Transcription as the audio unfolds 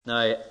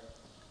Now,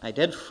 I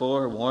did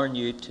forewarn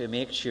you to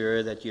make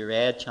sure that you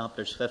read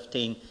chapters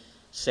 15,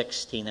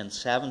 16 and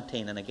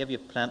 17, and I give you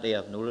plenty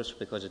of notice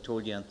because I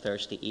told you on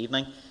Thursday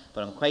evening,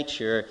 but I'm quite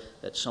sure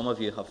that some of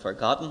you have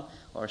forgotten,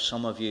 or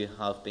some of you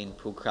have been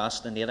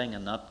procrastinating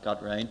and not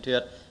got round to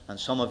it, and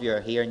some of you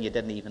are here and you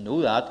didn't even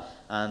know that,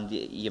 and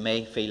you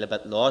may feel a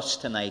bit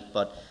lost tonight.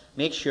 But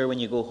make sure when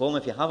you go home,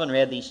 if you haven't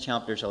read these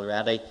chapters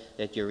already,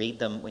 that you read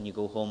them when you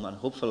go home, and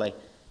hopefully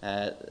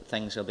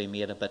things will be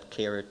made a bit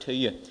clearer to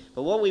you.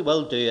 But what we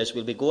will do is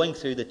we'll be going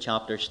through the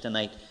chapters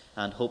tonight,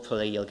 and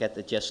hopefully you'll get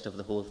the gist of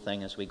the whole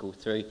thing as we go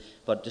through.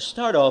 But to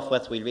start off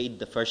with, we read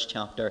the first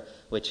chapter,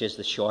 which is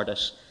the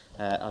shortest,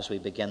 as we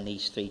begin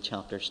these 3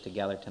 chapters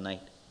together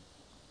tonight.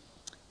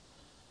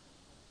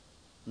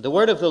 The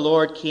word of the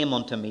Lord came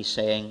unto me,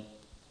 saying,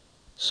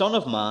 Son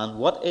of man,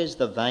 what is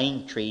the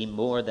vine tree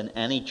more than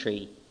any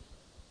tree,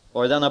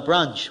 or than a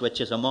branch which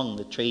is among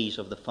the trees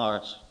of the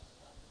forest?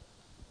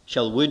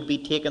 Shall wood be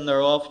taken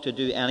thereof to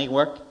do any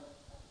work?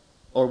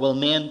 Or will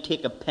men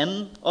take a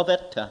pin of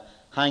it to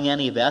hang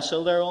any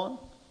vessel thereon?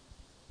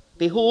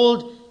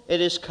 Behold,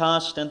 it is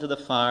cast into the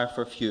fire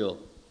for fuel.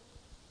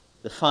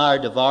 The fire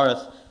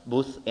devoureth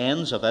both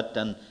ends of it,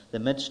 and the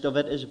midst of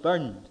it is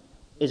burned.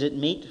 Is it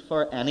meet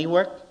for any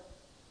work?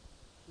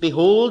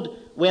 Behold,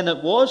 when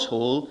it was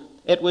whole,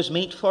 it was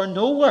meet for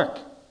no work.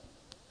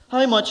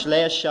 How much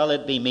less shall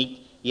it be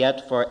meet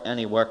yet for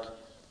any work,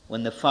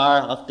 when the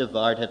fire hath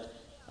devoured it,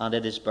 and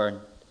it is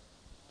burned?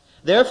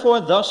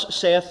 Therefore thus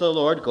saith the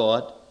Lord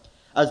God,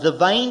 As the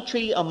vine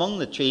tree among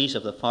the trees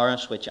of the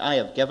forest, which I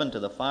have given to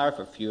the fire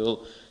for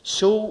fuel,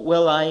 so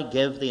will I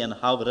give the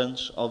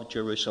inhabitants of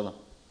Jerusalem.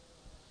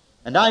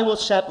 And I will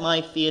set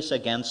my face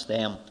against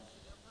them.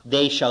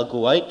 They shall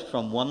go out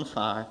from one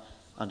fire,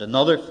 and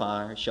another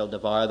fire shall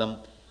devour them.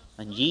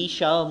 And ye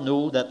shall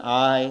know that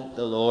I,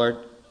 the Lord,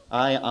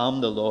 I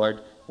am the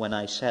Lord, when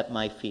I set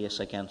my face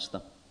against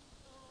them.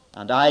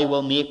 And I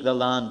will make the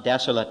land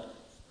desolate,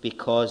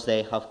 because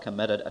they have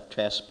committed a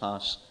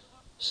trespass,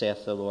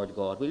 saith the Lord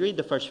God. We read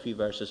the first few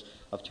verses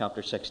of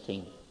chapter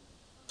 16.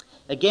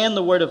 Again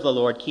the word of the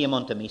Lord came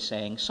unto me,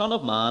 saying, Son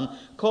of man,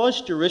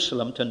 cause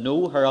Jerusalem to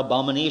know her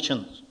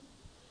abominations,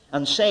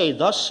 and say,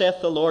 Thus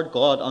saith the Lord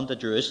God unto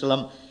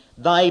Jerusalem,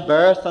 Thy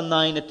birth and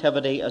thy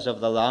nativity is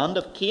of the land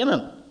of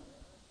Canaan.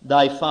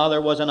 Thy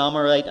father was an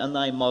Amorite, and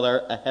thy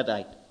mother a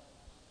Hittite.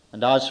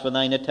 And as for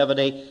thy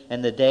nativity,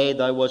 in the day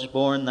thou wast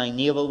born, thy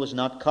navel was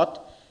not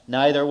cut,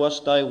 neither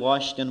wast thou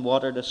washed in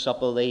water to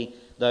supple thee.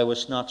 Thou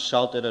wast not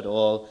salted at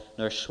all,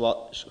 nor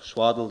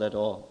swaddled at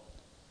all.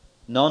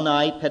 None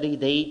I pity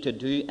thee to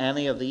do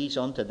any of these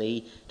unto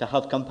thee, to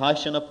have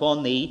compassion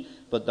upon thee,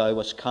 but thou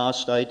wast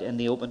cast out in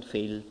the open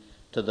field,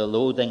 to the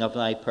loathing of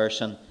thy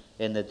person,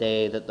 in the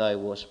day that thou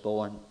wast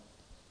born.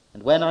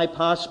 And when I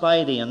passed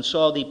by thee, and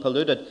saw thee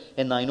polluted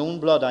in thine own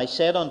blood, I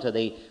said unto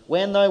thee,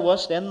 When thou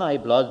wast in thy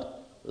blood,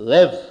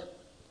 live.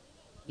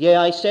 Yea,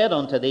 I said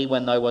unto thee,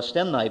 when thou wast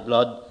in thy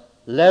blood,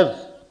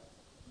 live.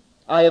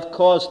 I have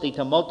caused thee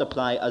to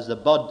multiply as the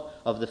bud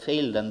of the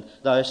field, and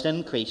thou hast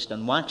increased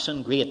and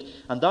waxen great,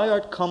 and thou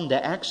art come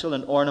to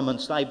excellent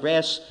ornaments. Thy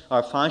breasts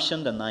are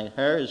fashioned, and thy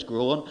hair is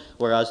grown,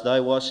 whereas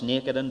thou wast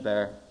naked and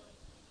bare.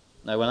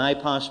 Now when I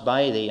passed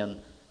by thee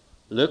and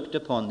looked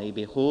upon thee,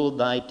 behold,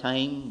 thy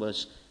time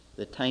was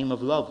the time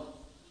of love.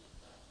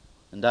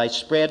 And I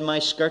spread my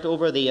skirt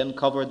over thee, and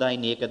covered thy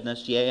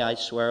nakedness. Yea, I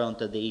swear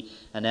unto thee,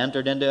 and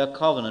entered into a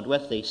covenant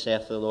with thee,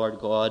 saith the Lord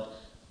God,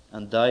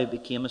 and thou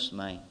becamest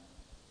mine.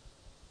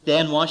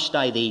 Then washed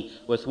I thee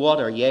with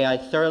water, yea, I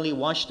thoroughly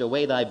washed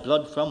away thy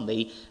blood from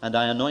thee, and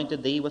I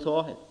anointed thee with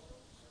oil.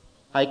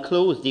 I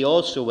clothed thee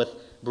also with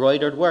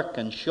broidered work,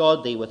 and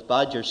shod thee with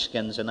badger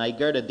skins, and I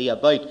girded thee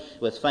about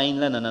with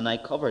fine linen, and I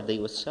covered thee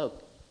with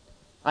silk.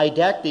 I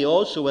decked thee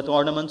also with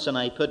ornaments, and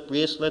I put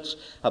bracelets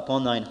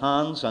upon thine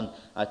hands, and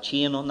a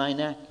chain on thy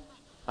neck.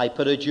 I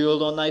put a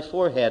jewel on thy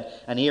forehead,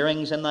 and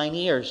earrings in thine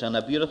ears, and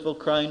a beautiful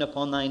crown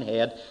upon thine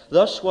head.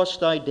 Thus wast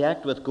thou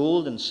decked with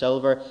gold and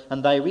silver,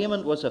 and thy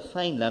raiment was of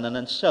fine linen,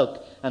 and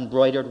silk, and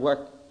broidered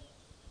work.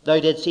 Thou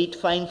didst eat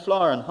fine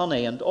flour, and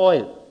honey, and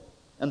oil.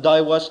 And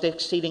thou wast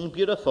exceeding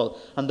beautiful,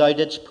 and thou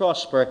didst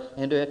prosper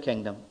into a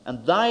kingdom.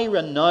 And thy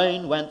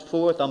renown went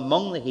forth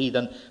among the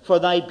heathen for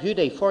thy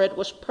beauty, for it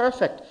was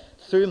perfect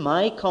through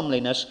my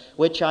comeliness,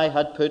 which I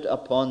had put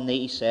upon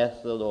thee,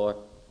 saith the Lord.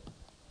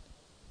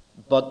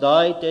 But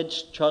thou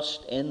didst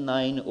trust in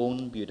thine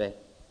own beauty,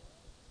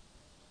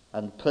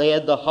 and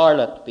played the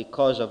harlot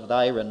because of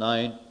thy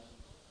renown,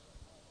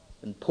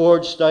 and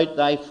pouredst out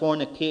thy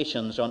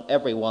fornications on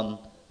every one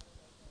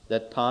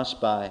that passed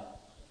by.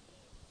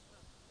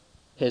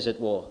 His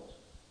it was.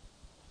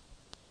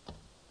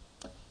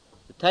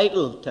 The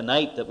title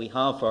tonight that we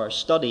have for our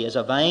study is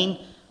A Vine,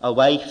 a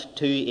Wife,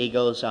 2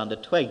 Eagles, and a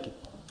Twig.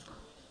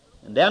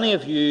 And any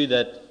of you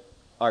that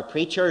are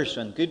preachers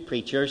and good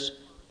preachers,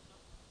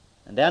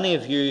 and any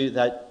of you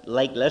that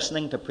like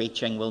listening to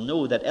preaching, will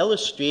know that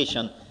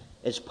illustration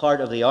is part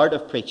of the art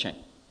of preaching.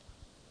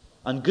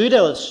 And good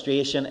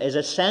illustration is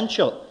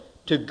essential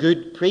to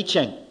good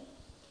preaching.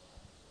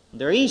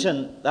 The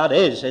reason that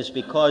is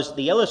because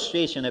the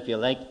illustration, if you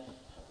like,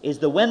 is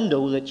the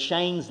window that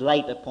shines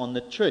light upon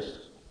the truth.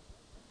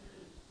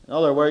 In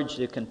other words,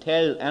 you can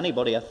tell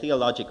anybody a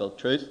theological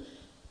truth,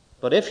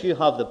 but if you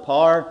have the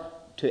power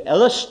to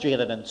illustrate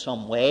it in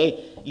some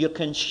way, you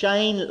can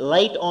shine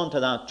light onto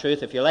that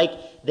truth, if you like,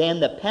 then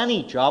the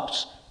penny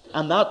drops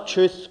and that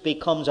truth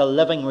becomes a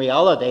living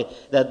reality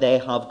that they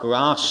have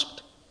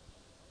grasped.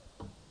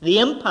 The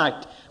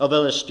impact of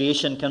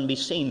illustration can be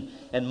seen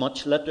in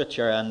much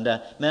literature,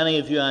 and many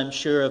of you, I'm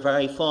sure, are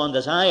very fond,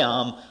 as I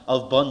am,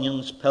 of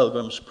Bunyan's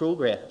Pilgrim's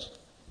Progress.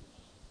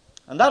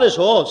 And that is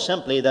all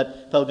simply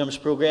that Pilgrim's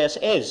Progress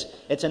is.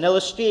 It's an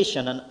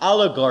illustration, an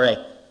allegory,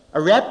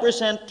 a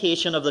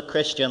representation of the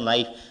Christian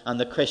life and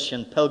the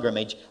Christian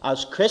pilgrimage,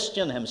 as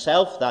Christian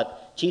himself,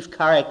 that chief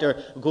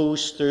character,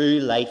 goes through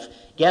life,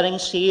 getting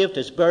saved,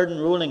 his burden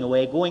rolling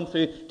away, going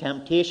through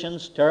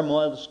temptations,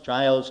 turmoils,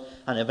 trials,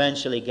 and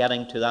eventually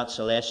getting to that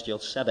celestial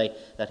city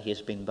that he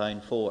has been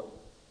bound for.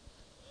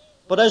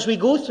 But as we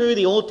go through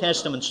the Old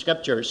Testament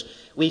scriptures,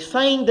 we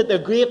find that the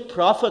great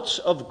prophets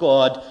of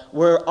God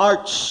were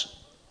arts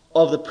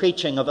of the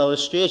preaching of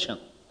illustration.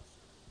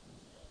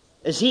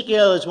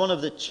 Ezekiel is one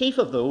of the chief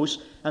of those,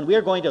 and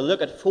we're going to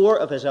look at 4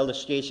 of his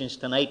illustrations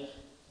tonight.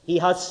 He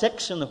has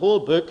 6 in the whole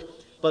book,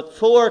 but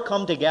 4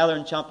 come together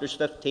in chapters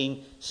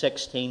 15,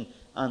 16,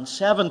 and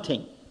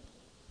 17.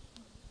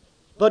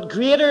 But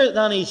greater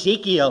than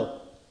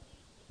Ezekiel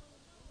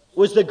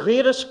was the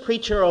greatest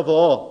preacher of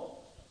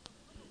all,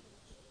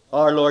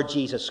 our Lord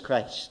Jesus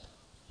Christ.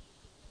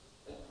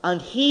 And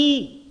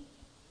he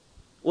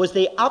was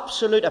the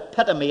absolute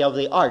epitome of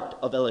the art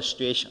of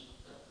illustration.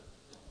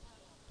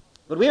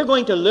 But we are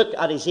going to look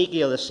at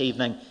Ezekiel this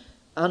evening,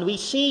 and we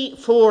see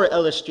 4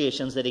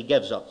 illustrations that he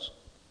gives us.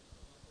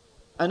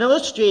 An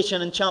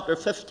illustration in chapter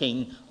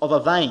 15 of a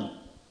vine.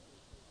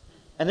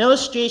 An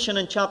illustration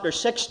in chapter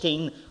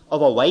 16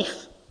 of a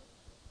wife.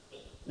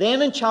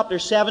 Then in chapter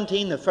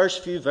 17, the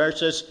first few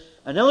verses,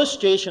 an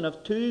illustration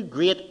of 2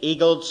 great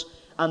eagles.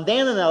 And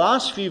then in the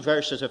last few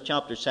verses of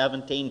chapter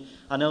 17,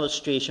 an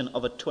illustration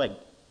of a twig.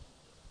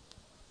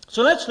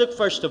 So let's look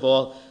first of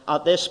all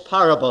at this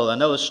parable,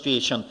 an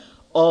illustration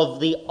of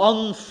the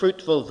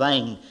unfruitful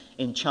vine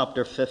in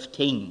chapter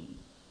 15.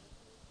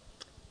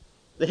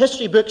 The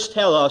history books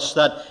tell us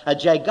that a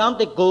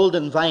gigantic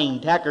golden vine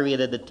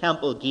decorated the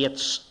temple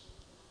gates.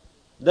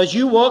 As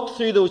you walked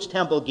through those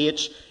temple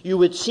gates, you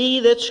would see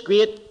this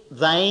great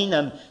vine,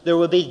 and there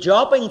would be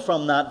dropping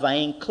from that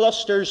vine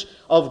clusters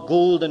of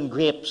golden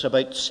grapes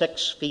about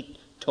 6 feet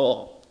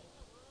tall.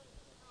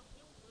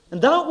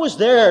 And that was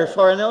there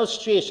for an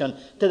illustration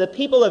to the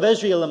people of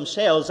Israel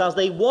themselves as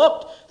they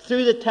walked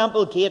through the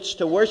temple gates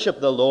to worship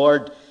the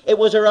Lord. It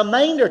was a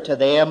reminder to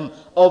them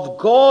of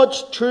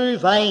God's true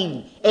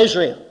vine,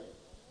 Israel.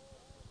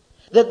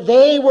 That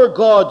they were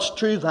God's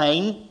true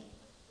vine.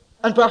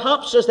 And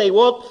perhaps as they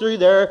walked through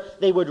there,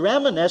 they would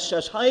reminisce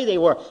as how they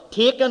were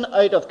taken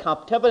out of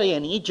captivity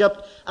in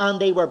Egypt, and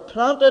they were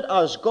planted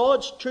as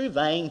God's true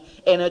vine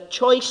in a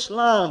choice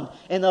land,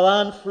 in the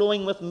land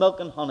flowing with milk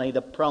and honey,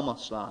 the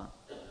promised land.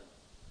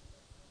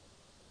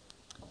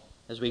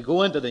 As we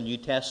go into the New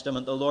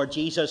Testament, the Lord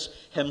Jesus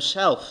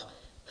himself,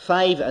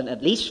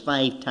 at least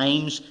 5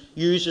 times,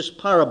 uses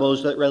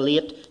parables that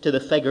relate to the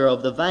figure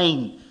of the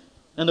vine.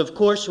 And of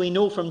course we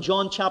know from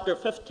John chapter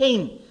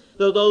 15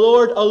 that the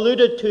Lord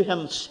alluded to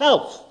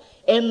himself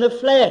in the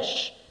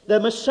flesh, the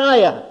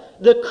Messiah,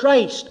 the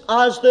Christ,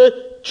 as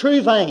the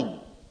true vine.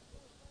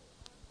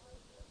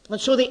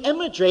 And so the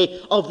imagery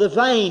of the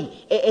vine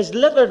is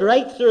littered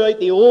right throughout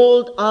the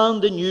Old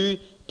and the New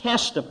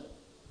Testament.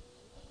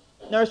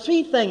 There are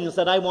 3 things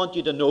that I want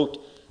you to note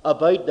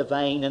about the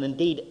vine, and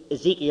indeed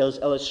Ezekiel's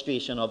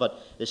illustration of it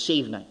this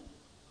evening.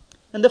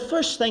 And the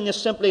first thing is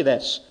simply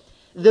this.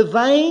 The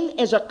vine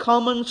is a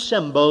common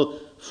symbol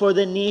for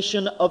the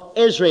nation of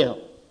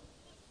Israel.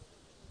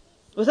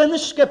 Within the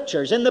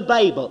scriptures, in the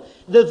Bible,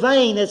 the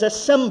vine is a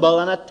symbol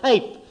and a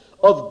type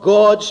of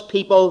God's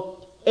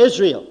people,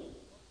 Israel.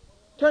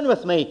 Turn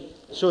with me,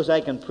 so as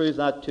I can prove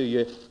that to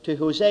you, to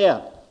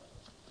Hosea.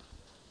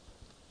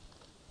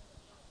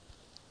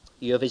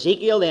 You have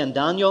Ezekiel, then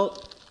Daniel,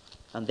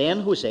 and then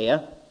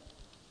Hosea,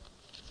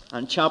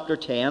 and chapter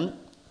 10.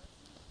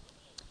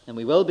 And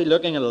we will be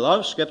looking at a lot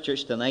of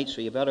scriptures tonight,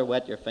 so you better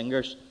wet your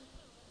fingers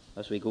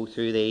as we go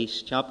through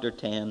these. Chapter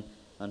 10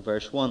 and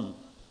verse 1.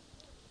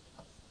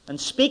 And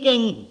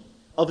speaking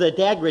of the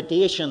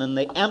degradation and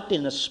the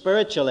emptiness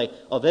spiritually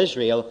of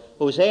Israel,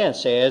 Hosea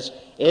says,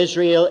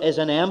 Israel is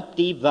an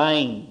empty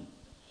vine.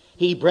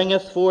 He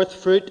bringeth forth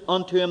fruit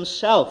unto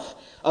himself,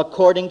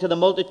 according to the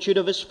multitude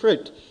of his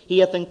fruit. He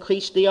hath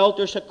increased the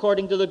altars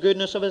according to the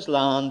goodness of his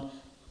land.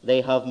 They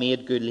have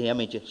made goodly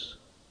images.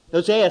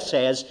 Hosea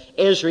says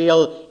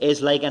Israel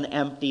is like an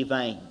empty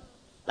vine.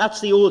 That's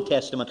the Old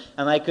Testament,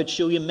 and I could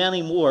show you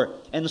many more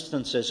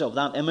instances of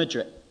that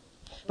imagery.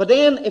 But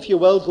then, if you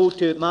will, go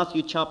to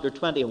Matthew chapter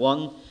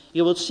 21,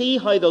 you will see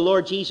how the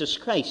Lord Jesus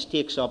Christ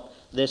takes up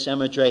this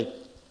imagery,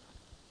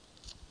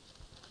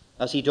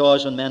 as he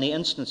does in many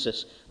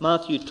instances.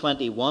 Matthew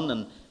 21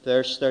 and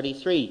verse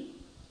 33.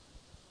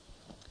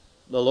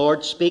 The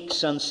Lord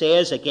speaks and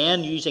says,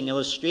 again using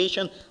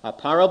illustration, a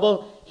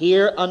parable.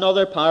 Here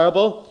another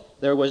parable.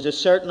 There was a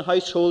certain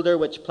householder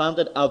which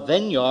planted a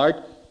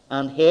vineyard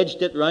and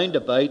hedged it round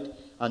about,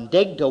 and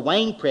digged a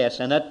winepress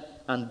in it,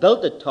 and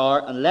built a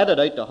tower, and let it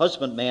out to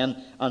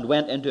husbandmen, and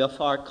went into a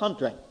far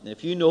country. And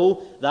if you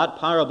know that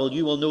parable,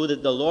 you will know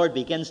that the Lord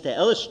begins to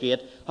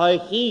illustrate how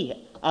he,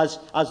 as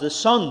the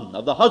son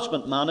of the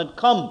husbandman, had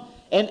come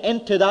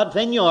into that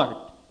vineyard,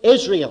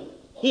 Israel.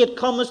 He had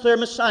come as their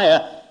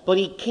Messiah, but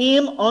he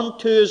came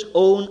unto his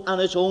own, and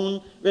his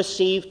own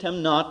received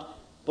him not.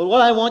 But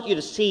what I want you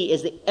to see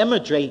is the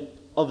imagery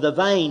of the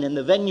vine in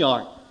the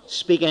vineyard,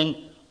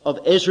 speaking of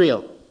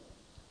Israel.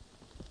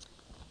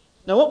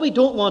 Now, what we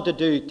don't want to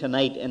do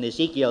tonight in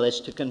Ezekiel is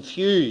to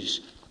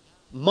confuse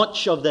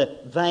much of the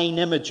vine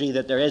imagery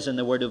that there is in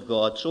the Word of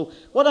God. So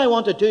what I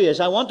want to do is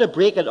I want to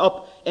break it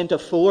up into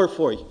 4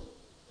 for you.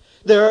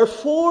 There are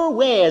 4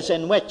 ways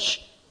in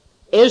which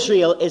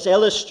Israel is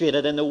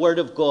illustrated in the Word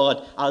of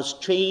God as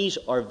trees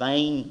or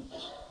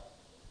vines.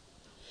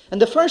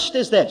 And the first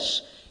is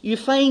this. You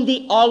find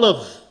the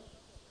olive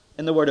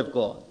in the Word of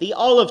God, the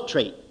olive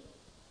tree.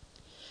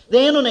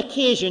 Then on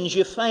occasions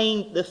you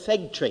find the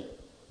fig tree.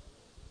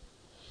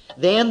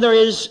 Then there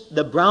is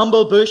the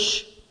bramble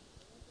bush.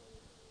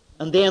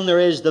 And then there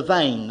is the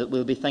vine that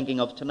we'll be thinking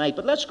of tonight.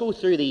 But let's go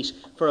through these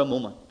for a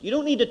moment. You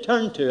don't need to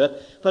turn to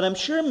it, but I'm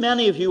sure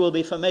many of you will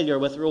be familiar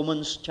with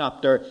Romans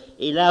chapter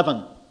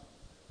 11.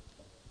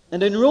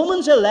 And in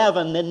Romans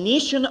 11, the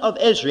nation of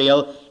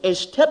Israel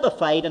is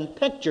typified and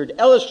pictured,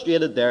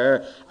 illustrated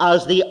there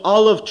as the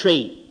olive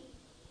tree.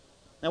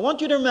 I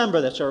want you to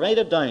remember this, or write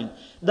it down,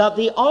 that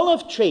the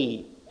olive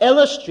tree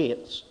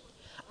illustrates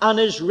and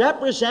is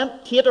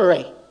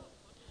representatory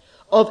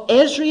of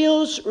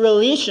Israel's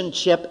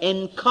relationship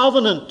in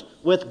covenant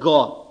with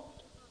God.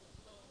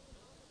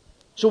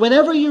 So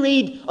whenever you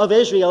read of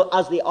Israel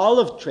as the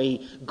olive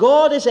tree,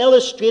 God is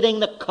illustrating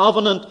the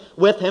covenant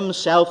with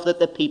himself that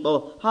the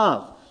people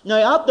have.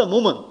 Now, at the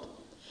moment,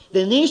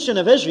 the nation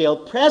of Israel,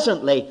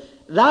 presently,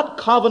 that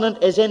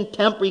covenant is in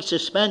temporary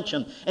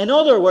suspension. In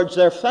other words,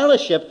 their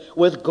fellowship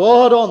with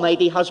God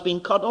Almighty has been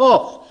cut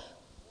off.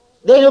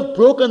 They have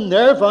broken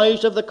their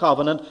vows of the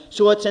covenant,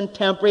 so it's in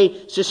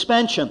temporary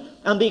suspension.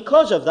 And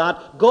because of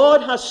that,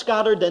 God has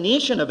scattered the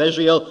nation of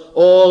Israel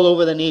all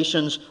over the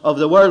nations of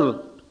the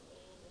world.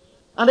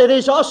 And it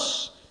is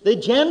us, the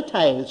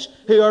Gentiles,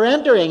 who are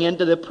entering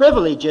into the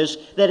privileges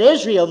that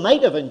Israel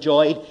might have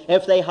enjoyed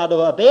if they had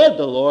obeyed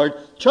the Lord,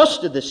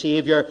 trusted the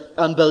Savior,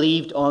 and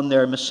believed on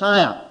their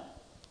Messiah.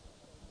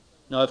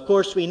 Now, of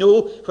course, we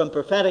know from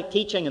prophetic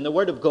teaching in the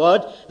Word of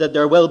God that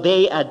there will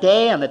be a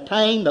day and a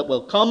time that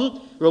will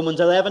come. Romans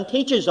 11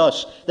 teaches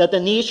us that the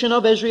nation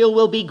of Israel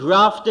will be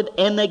grafted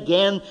in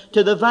again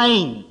to the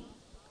vine.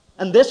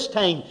 And this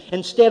time,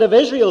 instead of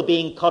Israel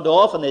being cut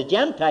off and the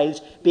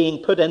Gentiles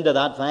being put into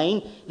that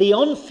vine, the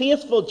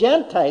unfaithful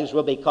Gentiles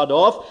will be cut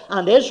off,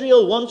 and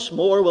Israel once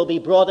more will be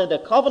brought into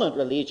covenant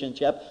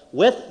relationship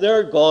with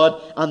their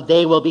God, and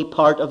they will be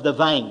part of the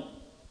vine.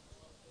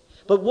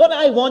 But what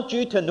I want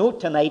you to note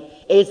tonight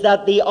is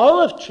that the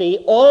olive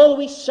tree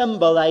always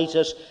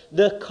symbolizes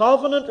the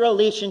covenant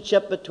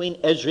relationship between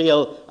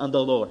Israel and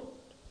the Lord.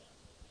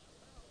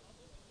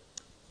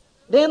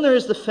 Then there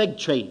is the fig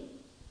tree.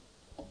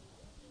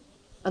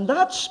 And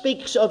that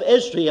speaks of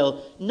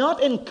Israel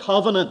not in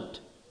covenant,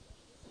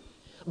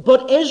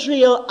 but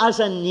Israel as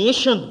a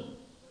nation,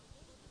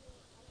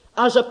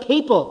 as a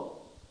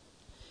people.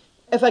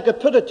 If I could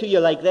put it to you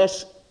like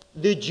this,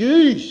 the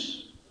Jews,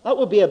 that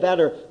would be a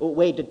better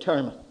way to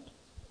term it.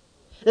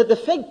 That the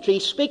fig tree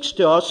speaks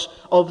to us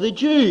of the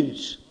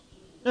Jews.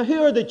 Now,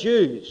 who are the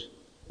Jews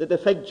that the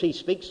fig tree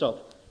speaks of?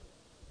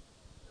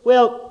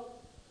 Well,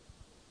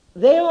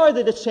 they are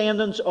the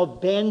descendants of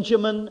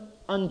Benjamin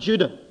and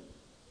Judah.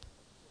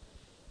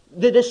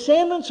 The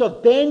descendants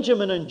of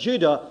Benjamin and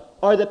Judah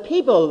are the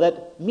people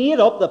that made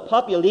up the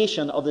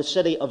population of the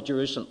city of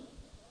Jerusalem.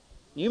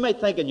 You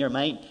might think in your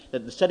mind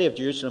that the city of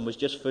Jerusalem was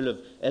just full of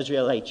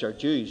Israelites or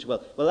Jews.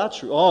 Well,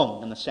 that's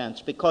wrong in a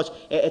sense, because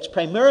it's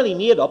primarily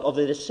made up of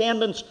the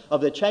descendants of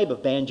the tribe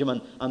of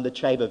Benjamin and the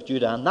tribe of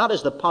Judah, and that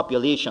is the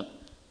population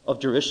of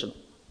Jerusalem.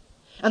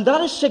 And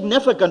that is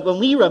significant when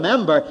we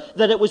remember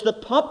that it was the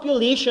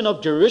population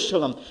of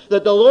Jerusalem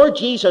that the Lord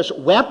Jesus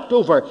wept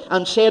over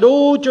and said,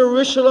 "Oh,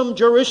 Jerusalem,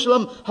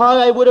 Jerusalem, how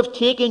I would have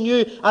taken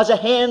you as a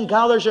hen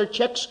gathers her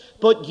chicks,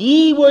 but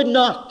ye would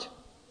not."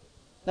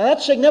 Now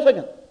that's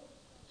significant.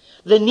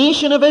 The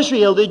nation of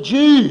Israel, the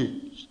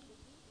Jews.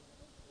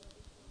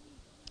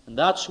 And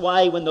that's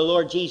why when the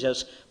Lord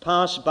Jesus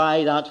passed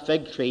by that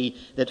fig tree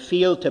that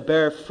failed to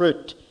bear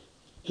fruit,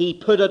 he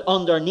put it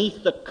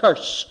underneath the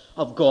curse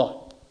of God.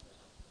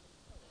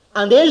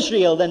 And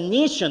Israel, the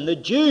nation, the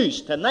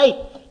Jews, tonight,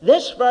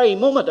 this very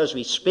moment as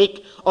we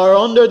speak, are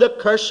under the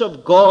curse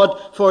of God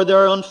for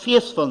their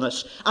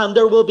unfaithfulness. And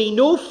there will be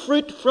no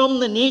fruit from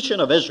the nation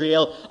of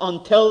Israel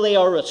until they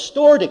are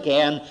restored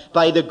again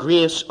by the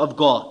grace of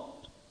God.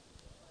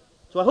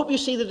 So I hope you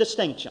see the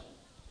distinction.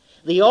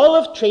 The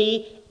olive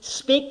tree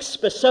speaks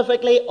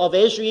specifically of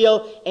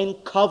Israel in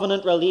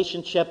covenant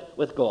relationship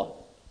with God.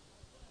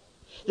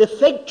 The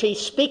fig tree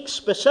speaks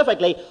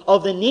specifically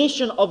of the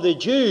nation of the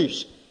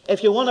Jews.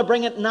 If you want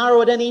to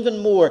narrow it in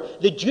even more,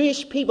 the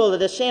Jewish people, the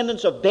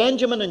descendants of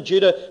Benjamin and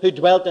Judah, who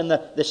dwelt in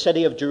the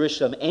city of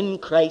Jerusalem in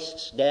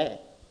Christ's day.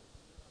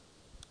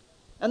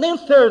 And then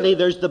thirdly,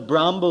 there's the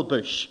bramble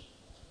bush.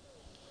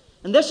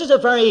 And this is a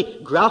very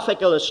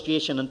graphic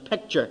illustration and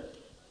picture.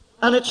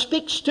 And it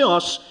speaks to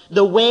us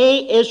the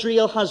way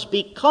Israel has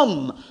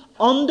become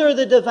under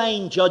the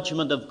divine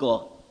judgment of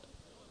God.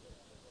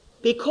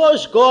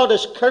 Because God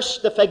has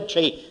cursed the fig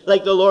tree,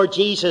 like the Lord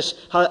Jesus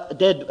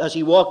did as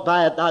he walked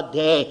by it that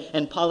day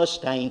in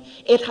Palestine,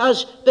 it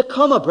has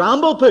become a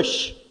bramble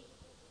bush.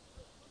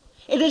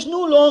 It is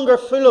no longer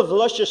full of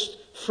luscious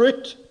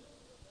fruit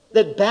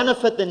that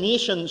benefit the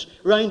nations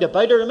round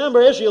about her. Remember,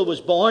 Israel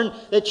was born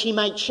that she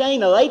might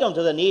shine a light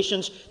unto the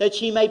nations, that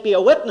she might be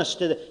a witness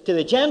to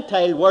the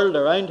Gentile world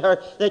around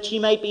her, that she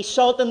might be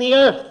salt in the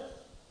earth.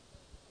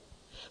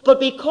 But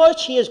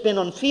because she has been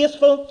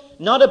unfaithful,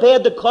 not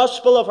obeyed the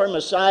gospel of her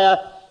Messiah,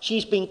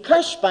 she's been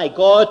cursed by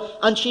God,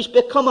 and she's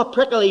become a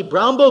prickly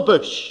bramble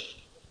bush.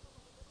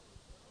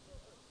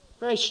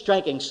 Very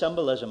striking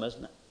symbolism,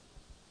 isn't it?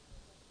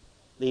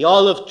 The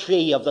olive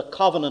tree of the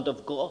covenant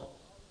of God.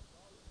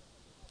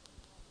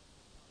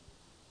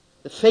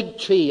 The fig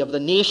tree of the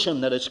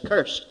nation that is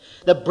cursed.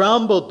 The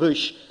bramble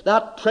bush,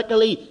 that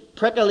prickly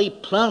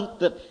plant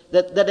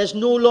that is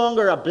no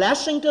longer a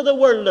blessing to the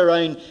world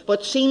around,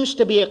 but seems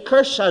to be a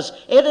curse as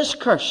it is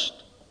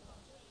cursed.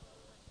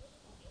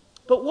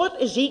 But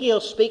what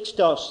Ezekiel speaks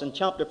to us in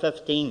chapter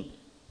 15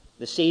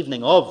 this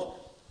evening of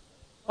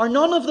are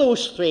none of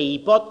those three,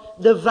 but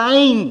the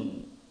vine.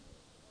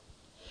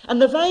 And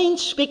the vine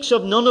speaks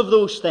of none of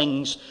those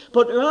things,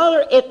 but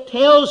rather it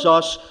tells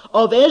us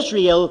of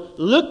Israel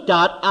looked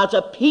at as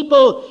a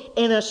people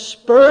in a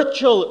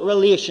spiritual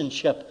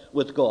relationship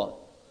with God.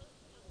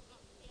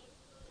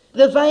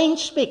 The vine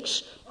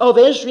speaks of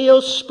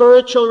Israel's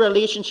spiritual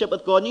relationship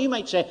with God. And you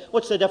might say,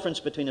 what's the difference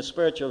between a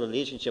spiritual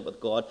relationship with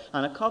God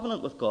and a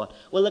covenant with God?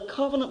 Well, the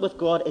covenant with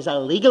God is a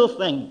legal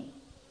thing.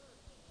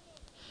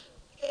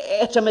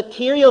 It's a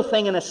material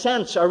thing in a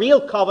sense. A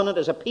real covenant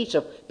is a piece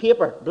of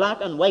paper, black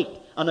and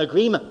white, an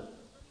agreement.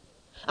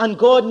 And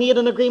God made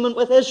an agreement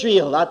with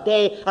Israel that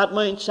day at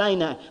Mount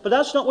Sinai. But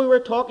that's not what we're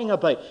talking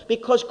about.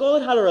 Because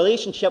God had a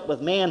relationship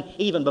with men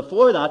even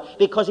before that.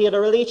 Because he had a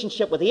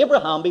relationship with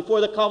Abraham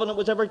before the covenant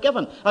was ever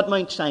given at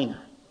Mount Sinai.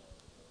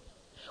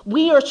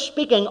 We are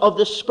speaking of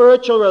the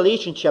spiritual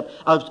relationship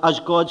as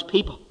God's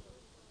people.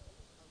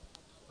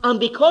 And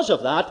because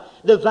of that,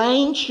 the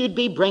vine should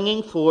be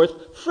bringing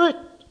forth fruit.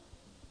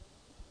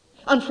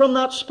 And from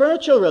that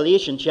spiritual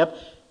relationship,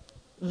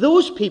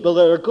 those people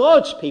that are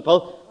God's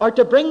people are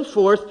to bring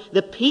forth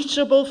the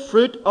peaceable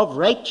fruit of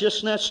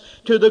righteousness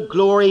to the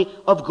glory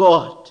of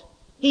God.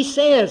 He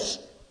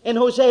says in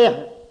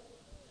Hosea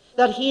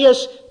that he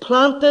has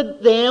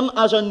planted them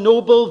as a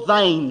noble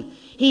vine.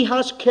 He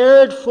has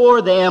cared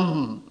for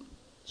them.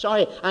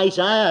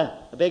 Isaiah,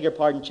 I beg your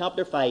pardon,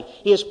 chapter 5.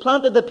 He has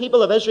planted the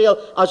people of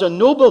Israel as a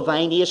noble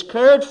vine. He has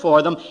cared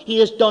for them. He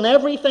has done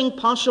everything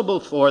possible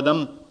for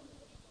them.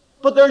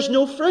 But there's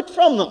no fruit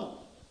from them.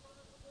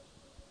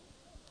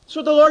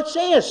 So the Lord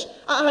says,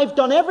 I've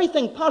done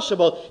everything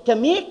possible to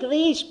make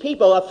these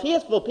people a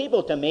faithful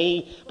people to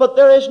me, but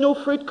there is no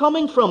fruit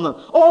coming from them.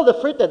 All the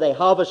fruit that they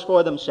have is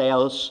for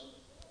themselves.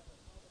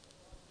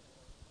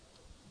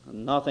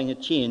 And nothing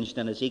had changed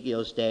in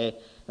Ezekiel's day,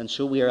 and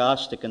so we are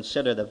asked to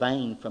consider the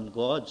vine from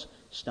God's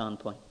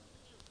standpoint.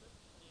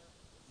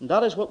 And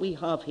that is what we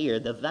have here,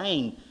 the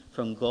vine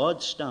from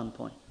God's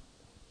standpoint.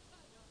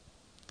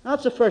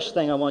 That's the first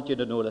thing I want you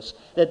to notice,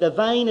 that the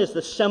vine is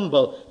the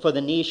symbol for the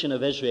nation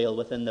of Israel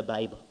within the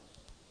Bible.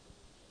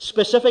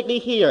 Specifically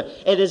here,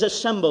 it is a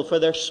symbol for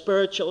their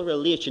spiritual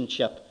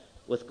relationship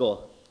with God.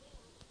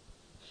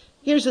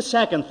 Here's the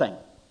second thing.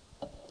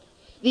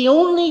 The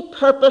only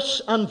purpose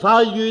and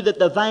value that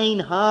the vine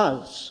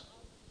has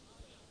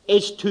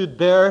is to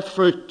bear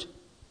fruit.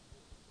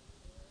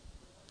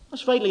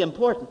 That's vitally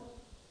important.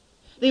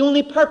 The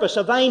only purpose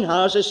a vine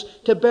has is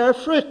to bear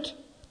fruit.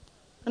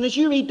 And as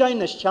you read down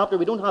this chapter,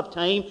 we don't have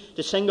time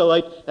to single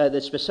out the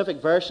specific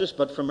verses,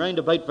 but from round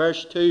about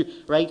verse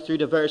 2 right through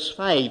to verse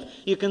 5,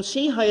 you can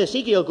see how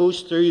Ezekiel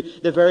goes through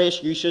the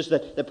various uses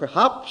that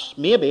perhaps,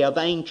 maybe, a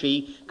vine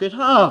tree could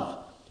have.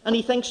 And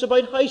he thinks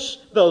about house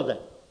building.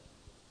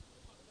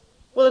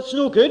 Well, it's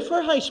no good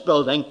for house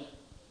building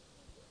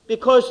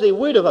because the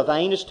wood of a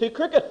vine is too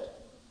crooked.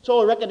 It's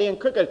all rickety and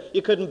crooked.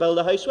 You couldn't build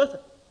a house with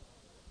it.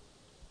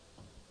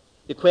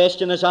 The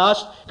question is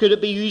asked, could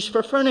it be used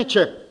for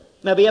furniture?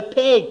 Maybe a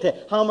peg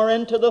to hammer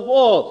into the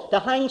wall, to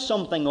hang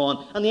something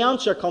on. And the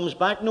answer comes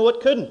back, no, it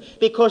couldn't,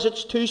 because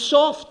it's too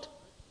soft.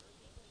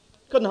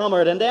 Couldn't hammer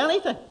it into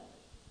anything.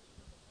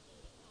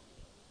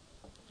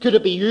 Could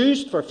it be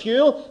used for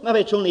fuel?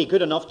 Maybe it's only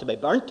good enough to be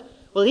burnt.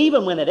 Well,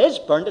 even when it is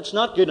burnt, it's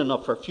not good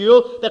enough for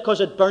fuel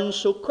because it burns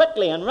so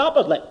quickly and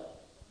rapidly.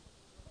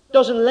 It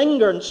doesn't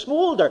linger and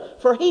smoulder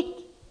for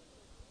heat.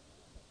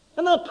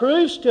 And that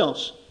proves to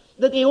us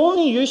That the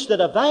only use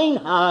that a vine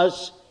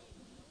has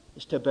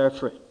is to bear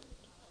fruit.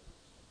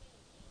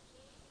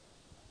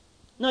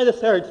 Now the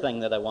third thing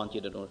that I want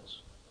you to notice.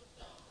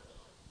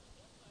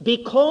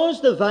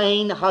 Because the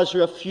vine has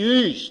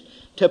refused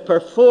to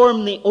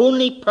perform the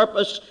only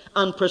purpose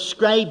and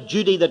prescribed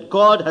duty that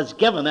God has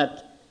given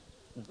it,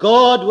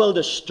 God will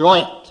destroy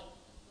it.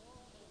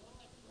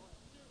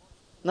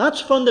 And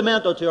that's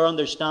fundamental to our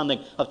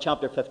understanding of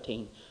chapter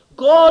 15.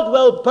 God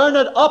will burn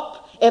it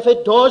up if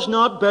it does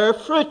not bear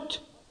fruit.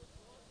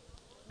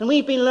 And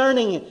we've been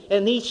learning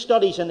in these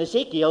studies in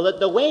Ezekiel that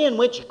the way in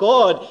which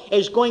God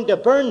is going to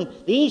burn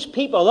these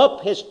people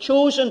up, his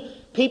chosen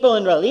people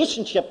in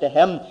relationship to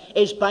him,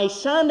 is by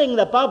sending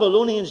the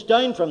Babylonians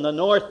down from the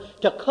north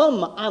to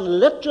come and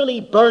literally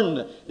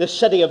burn the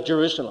city of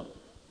Jerusalem.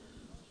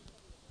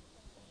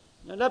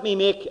 Now let me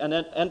make an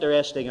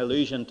interesting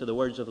allusion to the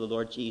words of the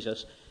Lord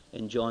Jesus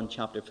in John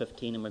chapter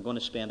 15, and we're going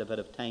to spend a bit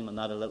of time on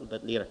that a little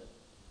bit later.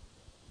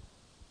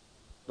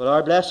 But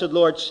our blessed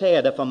Lord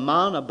said, "If a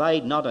man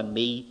abide not in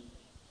me,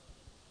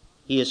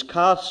 he is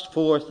cast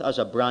forth as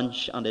a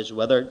branch and is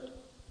withered.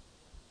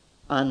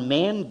 And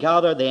men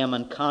gather them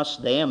and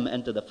cast them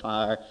into the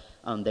fire,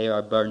 and they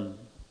are burned."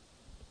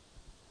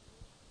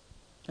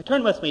 Now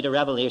turn with me to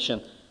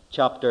Revelation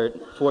chapter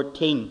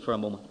 14 for a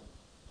moment.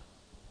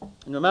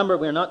 And remember,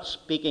 we're not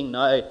speaking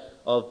now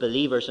of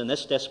believers in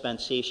this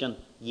dispensation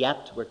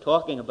yet. We're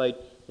talking about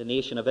the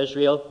nation of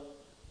Israel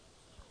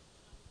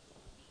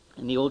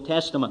in the Old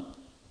Testament.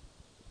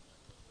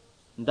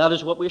 And that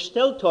is what we're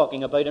still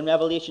talking about in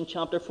Revelation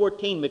chapter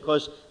 14,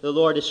 because the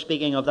Lord is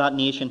speaking of that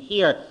nation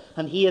here.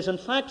 And he is in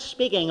fact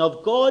speaking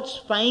of God's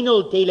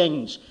final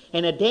dealings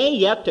in a day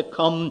yet to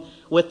come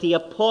with the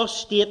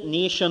apostate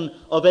nation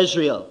of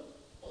Israel.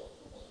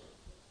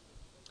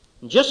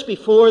 And just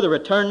before the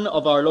return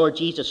of our Lord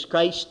Jesus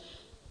Christ,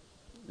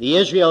 the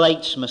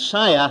Israelites'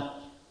 Messiah,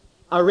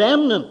 a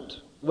remnant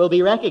will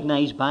be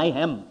recognized by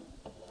him.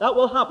 That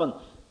will happen.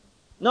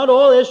 Not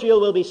all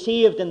Israel will be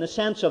saved in the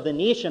sense of the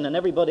nation and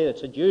everybody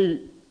that's a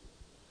Jew.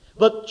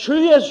 But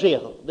true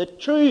Israel, the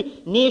true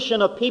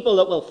nation of people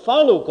that will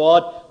follow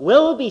God,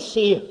 will be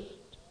saved.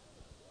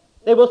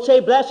 They will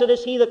say, "Blessed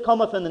is he that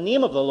cometh in the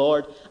name of the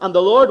Lord," and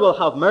the Lord will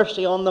have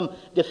mercy on them,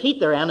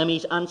 defeat their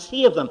enemies, and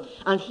save them.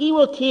 And he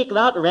will take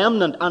that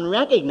remnant and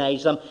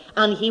recognize them,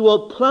 and he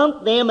will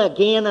plant them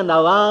again in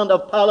the land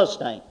of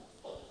Palestine.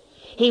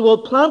 He will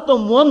plant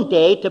them one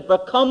day to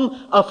become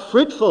a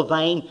fruitful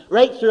vine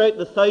right throughout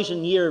the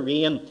 1,000-year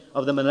reign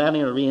of the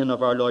millennial reign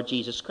of our Lord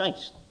Jesus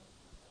Christ.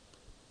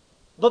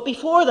 But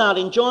before that,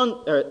 in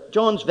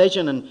John's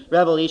vision in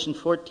Revelation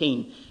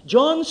 14,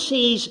 John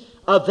sees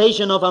a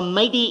vision of a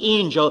mighty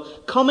angel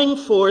coming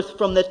forth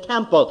from the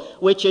temple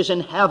which is in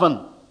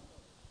heaven.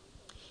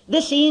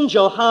 This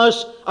angel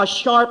has a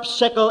sharp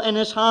sickle in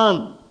his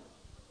hand.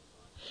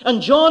 And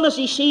John, as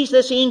he sees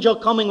this angel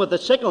coming with a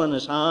sickle in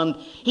his hand,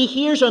 he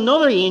hears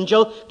another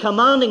angel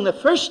commanding the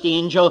first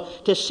angel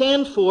to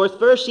send forth,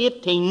 verse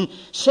 18,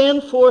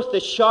 "Send forth the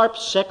sharp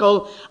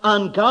sickle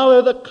and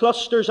gather the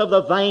clusters of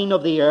the vine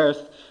of the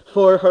earth,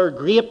 for her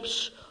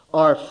grapes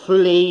are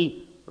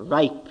fully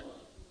ripe."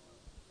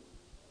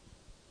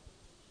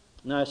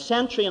 Now, a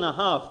century and a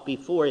half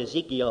before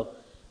Ezekiel,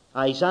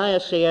 Isaiah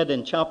said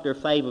in chapter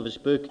 5 of his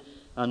book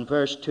and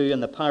verse 2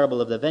 in the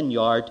parable of the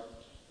vineyard,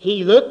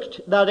 "He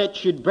looked that it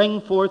should bring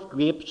forth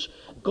grapes."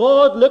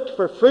 God looked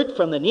for fruit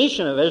from the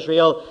nation of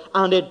Israel,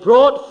 and it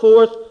brought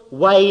forth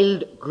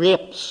wild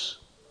grapes.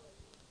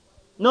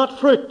 Not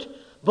fruit,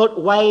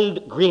 but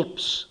wild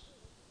grapes.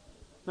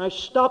 Now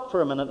stop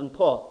for a minute and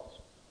pause.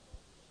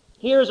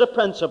 Here's a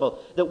principle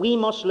that we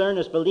must learn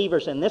as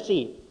believers in this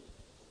age.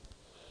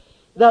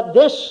 That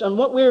this, and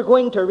what we're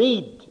going to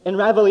read in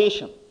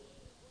Revelation,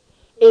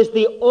 is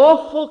the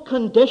awful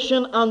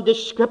condition and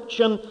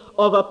description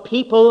of a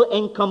people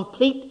in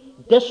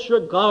complete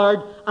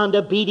disregard and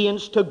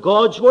obedience to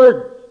God's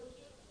word.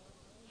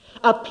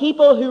 A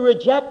people who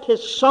reject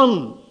his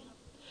Son.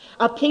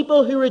 A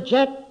people who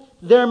reject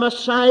their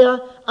Messiah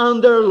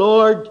and their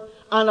Lord.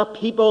 And a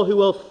people who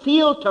will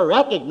fail to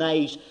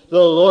recognize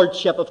the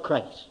Lordship of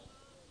Christ.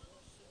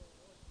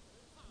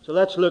 So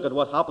let's look at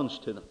what happens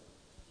to them.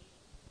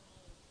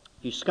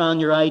 If you scan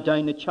your eye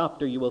down the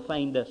chapter, you will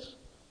find this.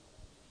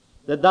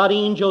 That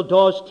angel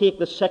does take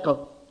the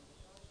sickle,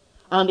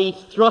 and he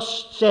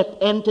thrusts it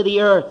into the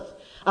earth,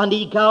 and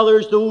he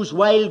gathers those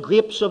wild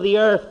grapes of the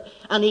earth,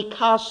 and he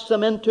casts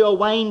them into a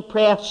wine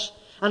press.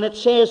 And it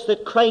says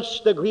that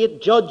Christ, the great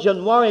judge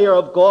and warrior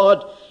of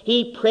God,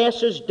 he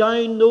presses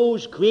down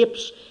those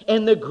grapes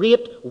in the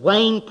great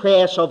wine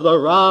press of the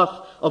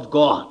wrath of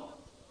God.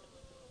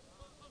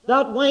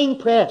 That wine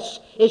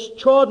press is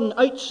trodden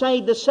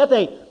outside the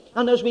city.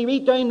 And as we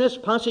read down this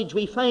passage,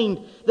 we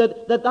find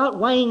that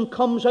wine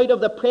comes out of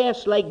the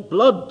press like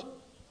blood.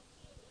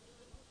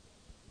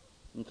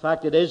 In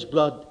fact, it is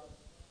blood.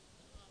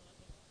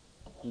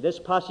 And this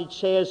passage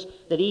says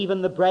that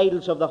even the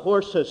bridles of the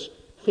horses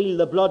feel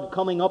the blood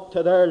coming up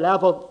to their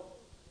level.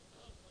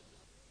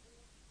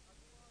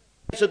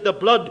 that the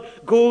blood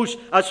goes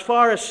as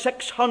far as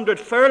 600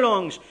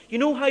 furlongs. You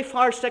know how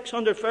far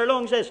 600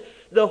 furlongs is?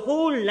 The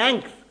whole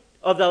length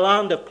of the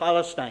land of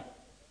Palestine.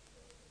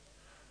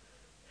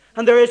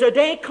 And there is a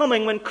day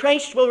coming when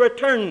Christ will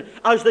return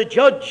as the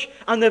judge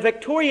and the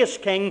victorious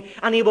king,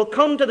 and he will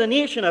come to the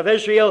nation of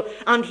Israel,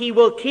 and he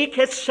will take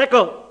his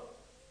sickle,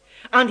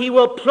 and he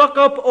will pluck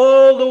up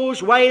all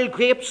those wild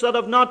grapes that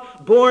have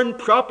not borne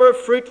proper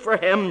fruit for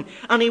him,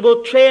 and he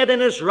will tread in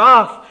his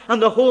wrath,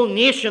 and the whole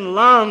nation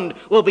land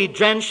will be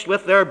drenched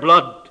with their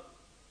blood.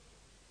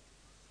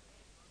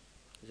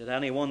 Is it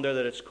any wonder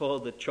that it's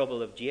called the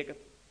trouble of Jacob?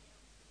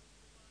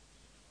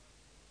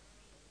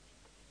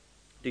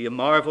 Do you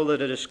marvel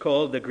that it is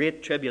called the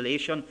great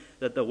tribulation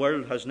that the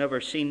world has never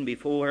seen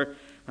before?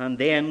 And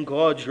then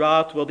God's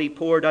wrath will be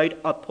poured out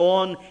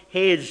upon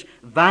his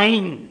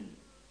vine.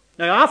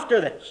 Now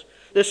after this,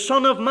 the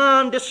Son of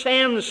Man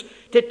descends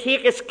to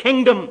take his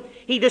kingdom.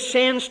 He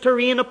descends to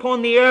reign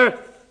upon the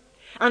earth.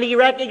 And he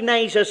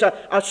recognizes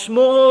a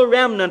small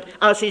remnant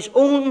as his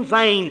own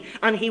vine,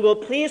 and he will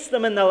place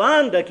them in the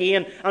land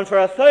again, and for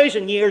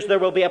 1,000 years there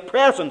will be a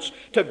presence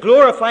to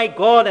glorify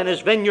God in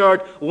his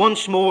vineyard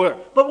once more.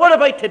 But what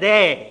about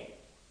today?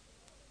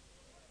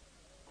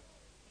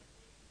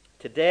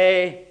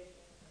 Today,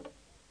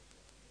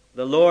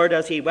 the Lord,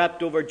 as he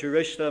wept over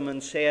Jerusalem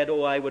and said,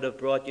 "Oh, I would have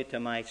brought you to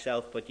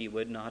myself, but ye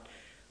would not,"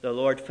 the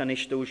Lord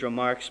finished those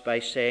remarks by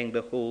saying,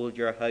 "Behold,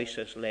 your house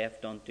is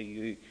left unto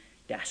you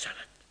desolate."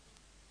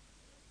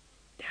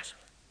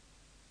 Desolate.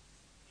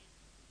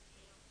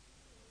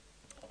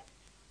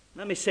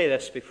 Let me say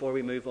this before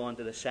we move on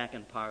to the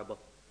second parable.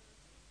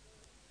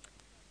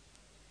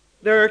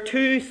 There are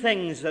two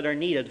things that are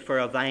needed for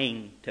a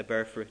vine to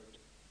bear fruit.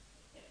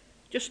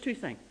 Just two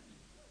things.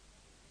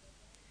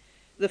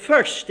 The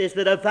first is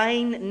that a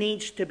vine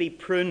needs to be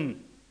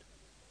pruned.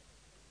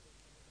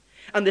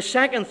 And the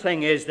second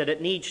thing is that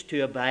it needs to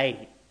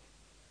abide.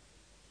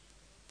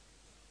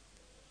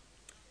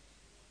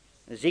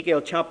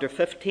 Ezekiel chapter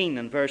 15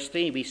 and verse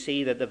 3, we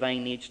see that the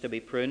vine needs to be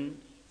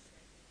pruned.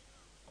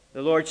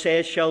 The Lord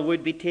says, "Shall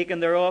wood be taken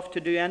thereof to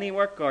do any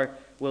work, or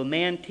will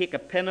men take a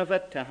pin of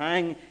it to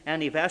hang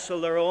any vessel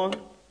thereon?"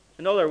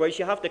 In other words,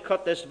 you have to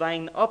cut this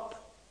vine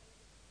up.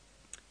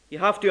 You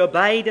have to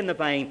abide in the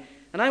vine.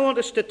 And I want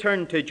us to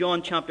turn to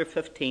John chapter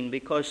 15,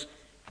 because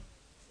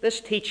this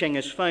teaching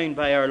is found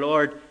by our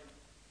Lord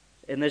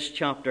in this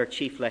chapter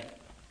chiefly.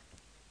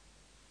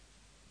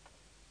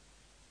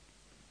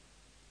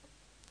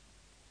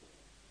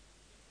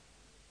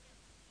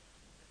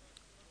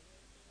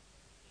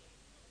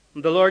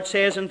 The Lord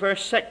says in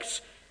verse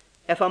 6,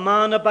 "If a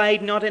man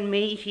abide not in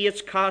me, he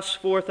is cast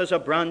forth as a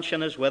branch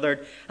and is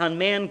withered, and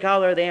men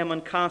gather them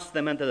and cast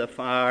them into the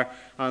fire,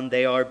 and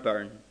they are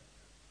burned."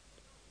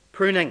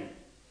 Pruning.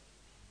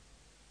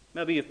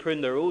 Maybe you've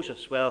pruned the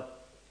roses. Well,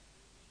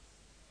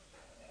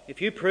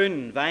 if you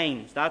prune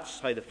vines,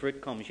 that's how the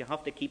fruit comes. You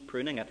have to keep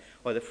pruning it,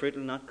 or the fruit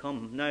will not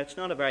come. Now, it's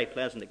not a very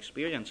pleasant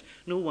experience.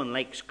 No one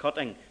likes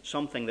cutting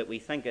something that we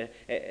think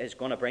is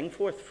going to bring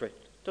forth fruit.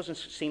 It doesn't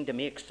seem to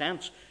make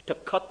sense to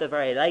cut the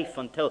very life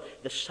until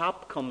the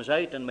sap comes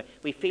out, and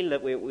we feel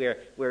that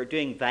we're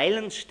doing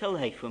violence to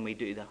life when we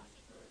do that.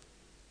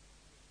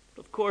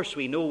 But of course,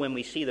 we know when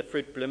we see the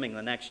fruit blooming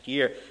the next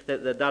year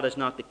that is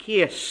not the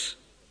case.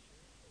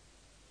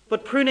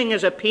 But pruning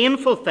is a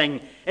painful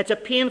thing. It's a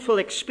painful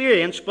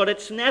experience, but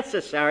it's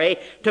necessary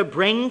to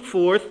bring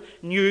forth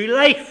new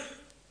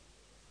life.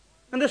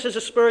 And this is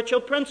a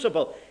spiritual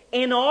principle.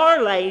 In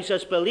our lives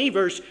as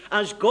believers,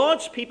 as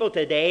God's people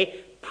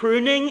today,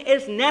 pruning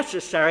is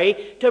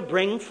necessary to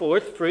bring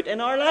forth fruit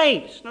in our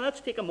lives. Now let's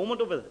take a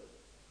moment over that.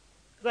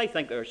 Because I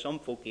think there are some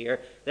folk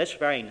here this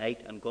very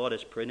night and God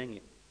is pruning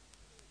you.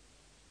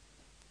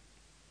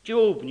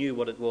 Job knew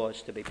what it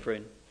was to be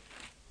pruned.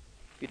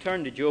 If you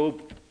turn to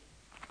Job,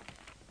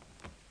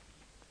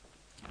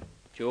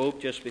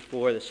 just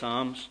before the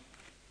Psalms,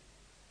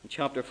 in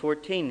chapter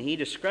 14, he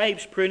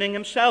describes pruning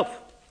himself.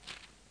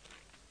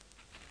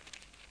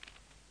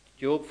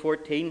 Job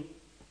 14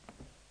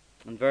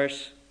 and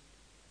verse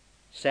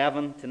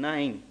 7 to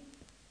 9.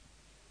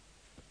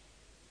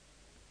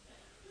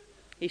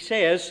 He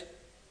says,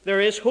 "There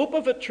is hope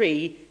of a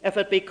tree if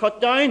it be cut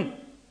down,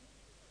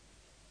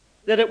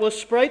 that it will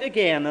sprout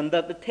again, and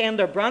that the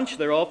tender branch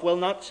thereof will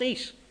not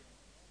cease.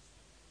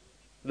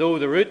 Though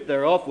the root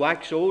thereof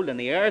wax old in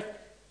the earth,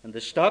 and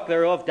the stock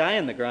thereof die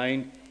in the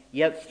ground,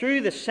 yet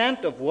through the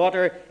scent of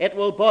water it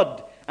will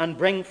bud, and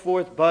bring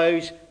forth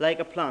boughs like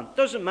a plant."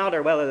 Doesn't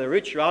matter whether the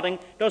root's rotting,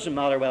 doesn't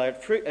matter whether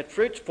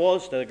fruit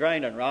falls to the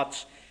ground and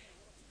rots.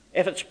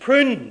 If it's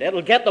pruned,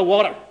 it'll get the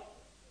water.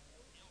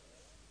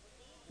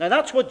 Now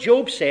that's what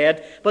Job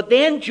said, but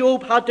then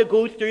Job had to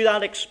go through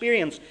that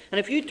experience. And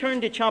if you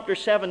turn to chapter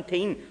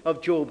 17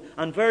 of Job,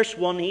 and verse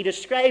 1, he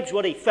describes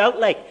what he felt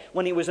like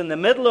when he was in the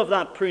middle of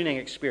that pruning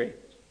experience.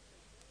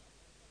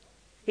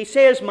 He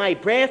says, "My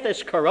breath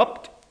is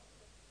corrupt,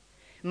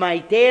 my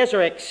days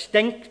are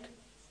extinct,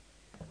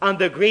 and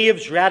the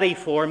grave's ready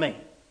for me." Have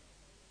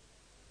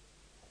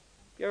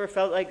you ever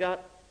felt like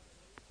that?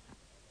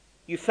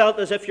 You felt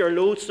as if you're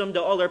loathsome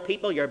to other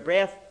people, your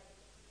breath.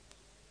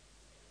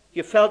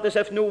 You felt as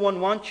if no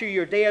one wants you,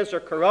 your days are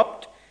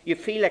corrupt. You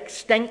feel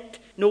extinct,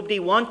 nobody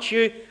wants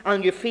you,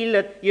 and you feel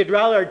that you'd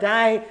rather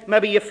die.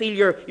 Maybe you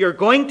feel you're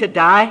going to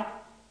die.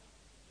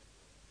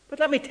 But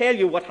let me tell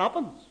you what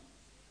happens.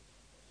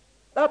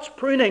 That's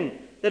pruning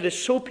that is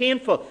so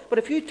painful. But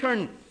if you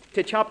turn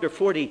to chapter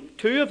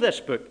 42 of this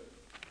book,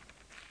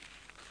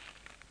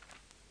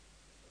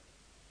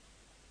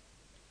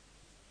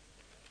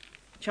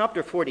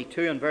 chapter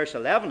 42 and verse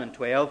 11 and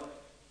 12,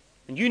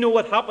 and you know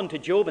what happened to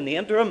Job in the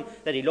interim,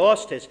 that he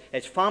lost his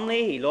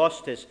family, he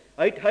lost his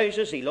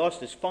outhouses, he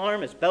lost his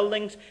farm, his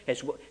buildings,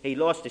 he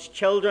lost his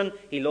children,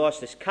 he lost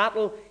his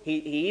cattle, he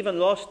even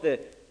lost the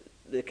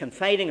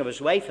confiding of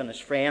his wife and his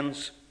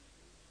friends.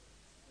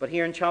 But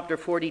here in chapter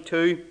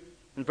 42,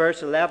 in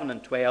verse 11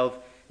 and 12,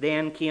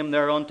 then came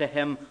there unto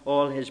him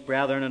all his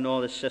brethren and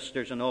all his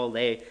sisters and all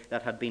they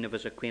that had been of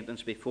his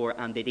acquaintance before,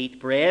 and did eat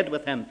bread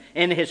with him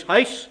in his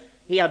house.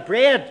 He had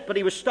bread, but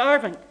he was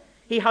starving.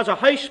 He has a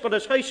house, but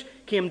his house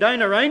came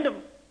down around him.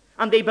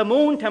 And they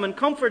bemoaned him and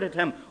comforted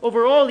him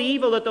over all the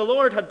evil that the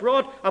Lord had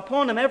brought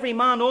upon him. Every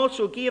man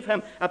also gave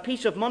him a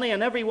piece of money,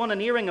 and every one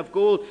an earring of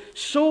gold.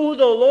 So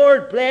the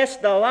Lord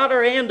blessed the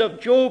latter end of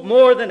Job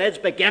more than his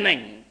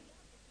beginning.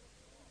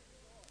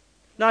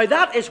 Now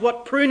that is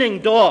what pruning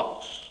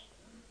does.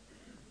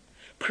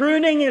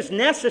 Pruning is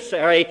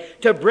necessary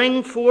to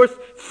bring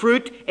forth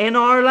fruit in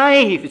our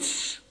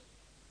lives.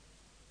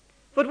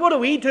 But what do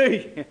we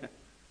do?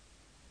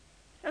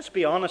 Let's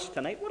be honest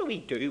tonight. What do we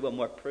do when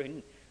we're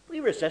pruned? We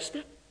resist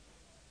it.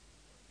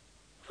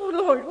 Oh,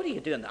 Lord, what are you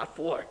doing that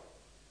for?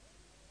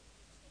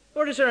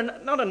 Lord, is there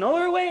not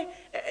another way?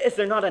 Is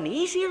there not an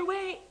easier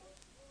way?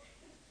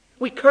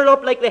 We curl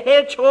up like the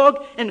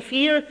hedgehog in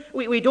fear.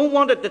 We don't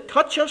want it to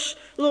touch us.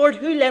 Lord,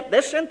 who let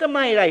this into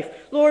my life?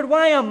 Lord,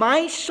 why am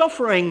I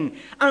suffering?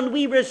 And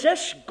we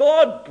resist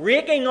God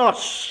breaking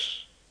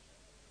us.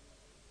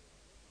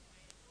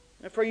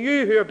 And for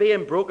you who are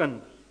being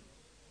broken,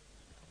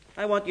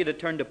 I want you to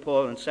turn to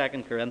Paul in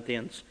 2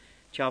 Corinthians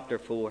chapter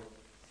 4.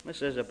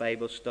 This is a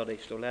Bible study,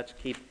 so let's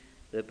keep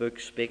the book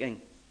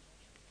speaking.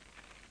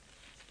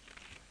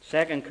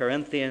 2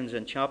 Corinthians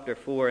in chapter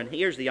 4, and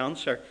here's the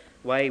answer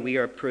why we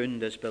are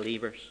pruned as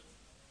believers.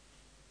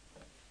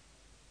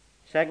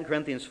 2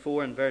 Corinthians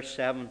 4 and verse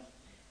 7.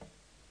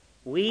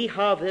 We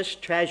have this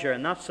treasure,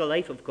 and that's the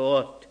life of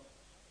God,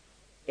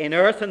 in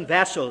earthen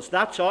vessels.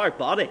 That's our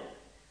body.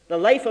 The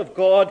life of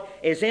God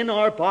is in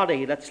our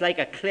body that's like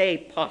a clay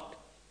pot.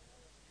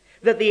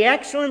 That the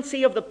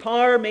excellency of the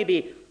power may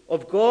be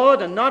of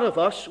God and not of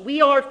us.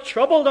 We are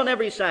troubled on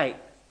every side,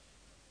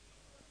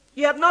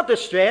 yet not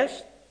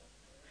distressed.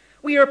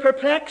 We are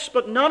perplexed,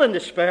 but not in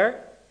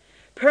despair.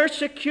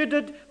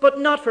 Persecuted, but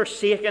not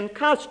forsaken.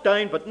 Cast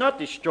down, but not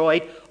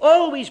destroyed.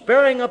 Always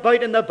bearing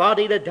about in the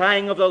body the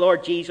dying of the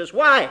Lord Jesus.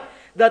 Why?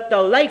 That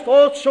the life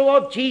also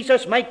of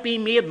Jesus might be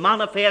made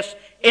manifest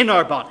in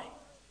our body.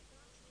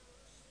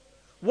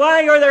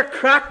 Why are there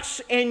cracks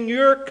in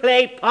your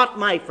clay pot,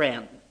 my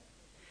friend?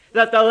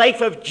 That the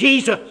life of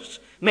Jesus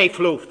may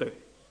flow through.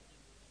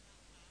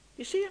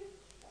 You see it?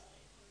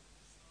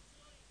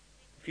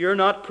 If you're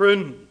not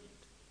pruned,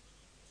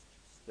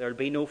 there'll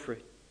be no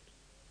fruit.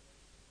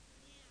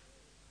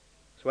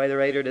 That's why the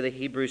writer to the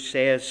Hebrews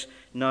says,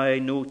 now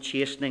no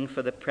chastening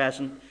for the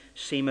present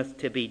seemeth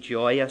to be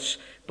joyous,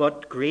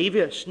 but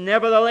grievous.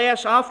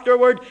 Nevertheless,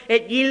 afterward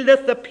it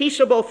yieldeth the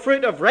peaceable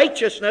fruit of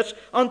righteousness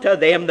unto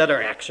them that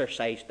are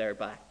exercised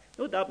thereby. You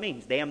know what that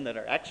means? Them that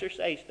are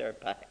exercised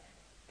thereby.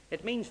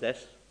 It means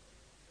this.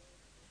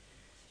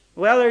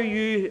 Whether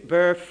you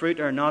bear fruit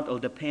or not will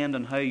depend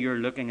on how you're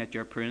looking at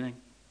your pruning.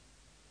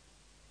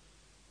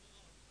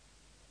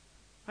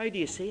 How do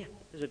you see it?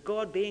 Is it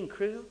God being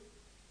cruel?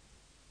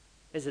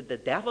 Is it the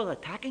devil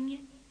attacking you?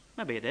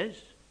 Maybe it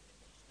is,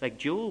 like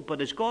Job,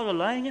 but is God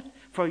allowing it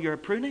for your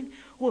pruning?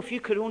 Oh, if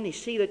you could only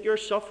see that you're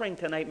suffering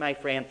tonight, my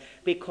friend,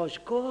 because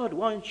God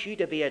wants you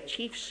to be a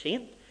chief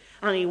saint.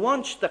 And He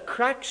wants the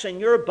cracks in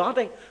your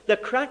body, the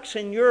cracks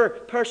in your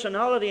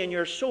personality and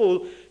your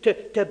soul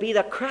to be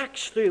the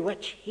cracks through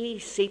which He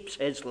seeps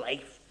His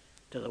life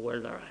to the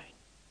world around.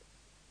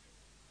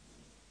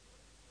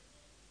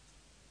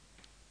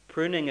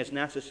 Pruning is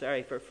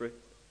necessary for fruit.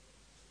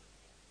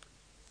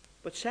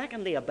 But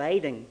secondly,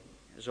 abiding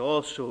is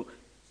also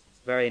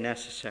very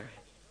necessary.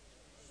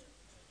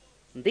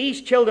 And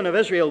these children of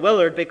Israel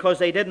withered because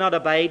they did not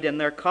abide in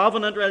their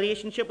covenant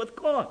relationship with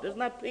God. Isn't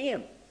that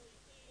plain?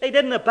 They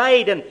didn't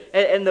abide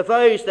in the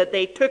vows that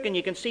they took, and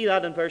you can see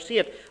that in verse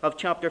 8 of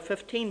chapter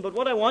 15. But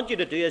what I want you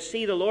to do is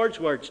see the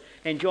Lord's words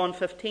in John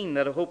 15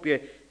 that I hope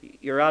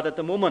you're at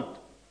the moment.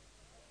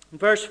 In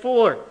verse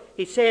 4,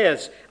 He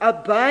says,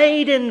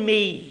 abide in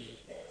me.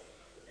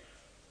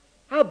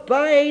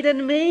 Abide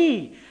in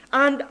me,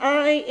 and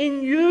I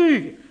in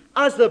you.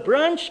 As the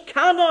branch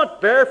cannot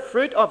bear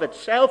fruit of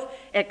itself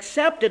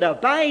except it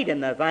abide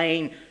in the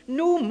vine,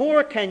 no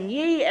more can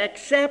ye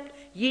except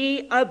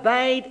ye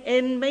abide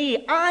in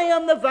me. I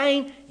am the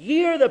vine,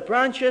 ye are the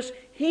branches.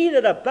 He He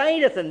that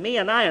abideth in me,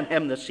 and I in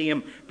him, the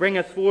same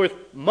bringeth forth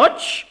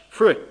much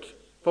fruit.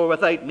 For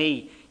without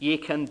me ye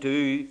can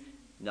do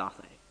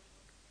nothing.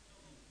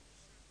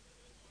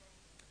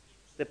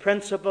 The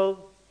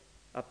principle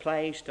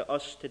applies to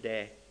us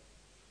today.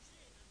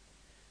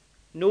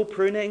 No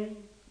pruning,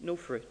 no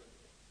fruit.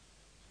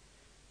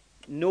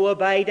 No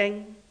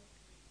abiding,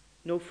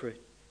 no fruit.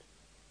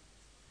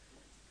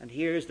 And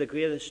here's the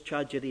greatest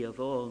tragedy of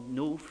all: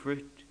 no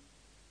fruit,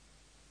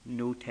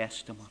 no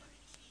testimony.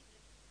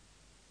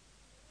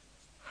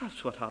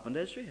 That's what happened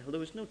to Israel. There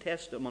was no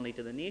testimony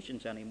to the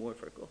nations anymore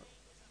for God.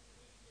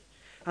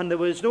 And there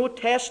was no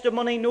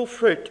testimony, no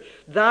fruit.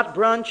 That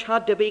branch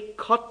had to be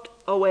cut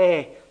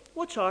away.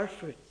 What's our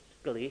fruit?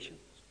 Galatians.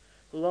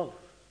 Love,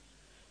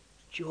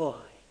 joy,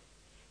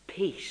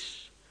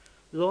 peace,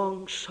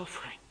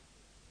 long-suffering,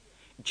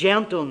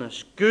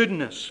 gentleness,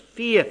 goodness,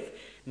 faith,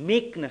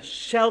 meekness,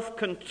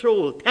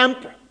 self-control,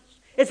 temperance.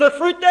 Is the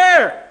fruit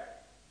there?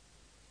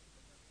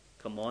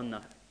 Come on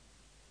now.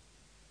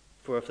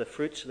 For if the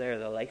fruit's there,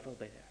 the life will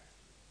be there.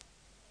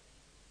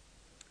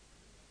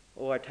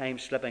 Oh, our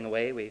time's slipping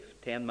away. We've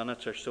 10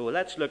 minutes or so.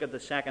 Let's look at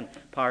the second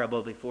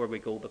parable before we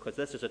go, because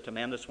this is a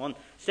tremendous one.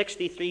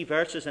 63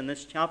 verses in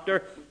this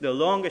chapter, the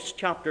longest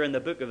chapter in the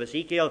book of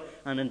Ezekiel,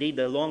 and indeed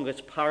the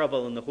longest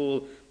parable in the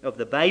whole of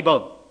the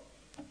Bible.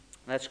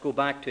 Let's go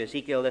back to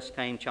Ezekiel, this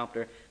time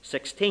chapter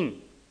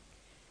 16.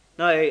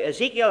 Now,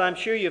 Ezekiel, I'm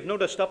sure you've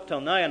noticed up till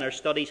now in our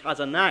studies, has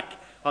a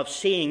knack of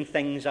seeing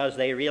things as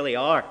they really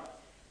are.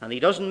 And he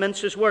doesn't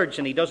mince his words,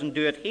 and he doesn't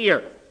do it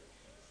here.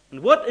 And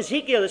what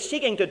Ezekiel is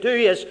seeking to do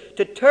is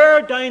to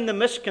tear down the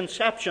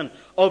misconception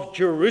of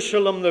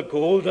Jerusalem the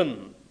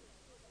Golden.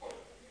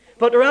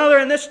 But rather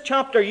in this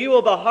chapter you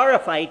will be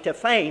horrified to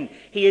find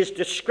he is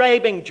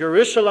describing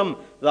Jerusalem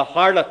the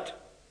harlot.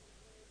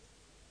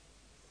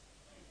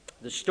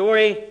 The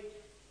story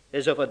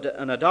is of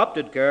an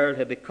adopted girl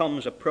who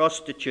becomes a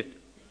prostitute.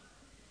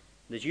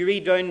 As you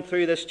read down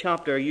through this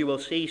chapter, you will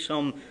see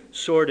some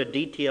sordid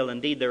detail.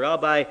 Indeed, the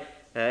Rabbi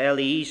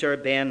Eliezer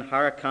ben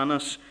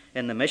Hyrcanus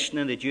in the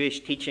Mishnah, the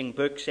Jewish teaching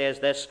book, says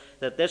this,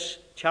 that this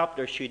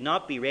chapter should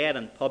not be read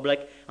in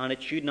public, and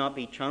it should not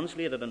be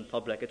translated in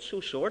public. It's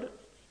so sordid.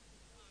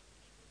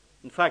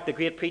 In fact, the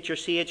great preacher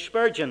C.H.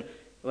 Spurgeon,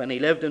 when he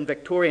lived in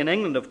Victorian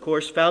England, of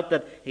course, felt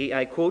that,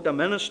 I quote, a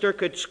minister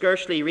could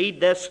scarcely read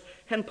this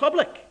in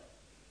public.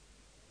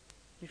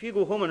 If you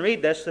go home and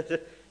read this,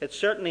 it's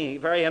certainly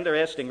very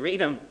interesting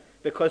reading,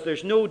 because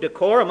there's no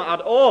decorum at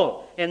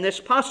all in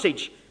this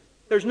passage.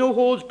 There's no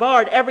holds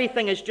barred.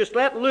 Everything is just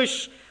let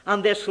loose.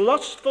 And this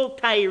lustful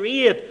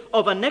tirade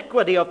of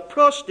iniquity, of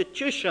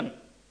prostitution.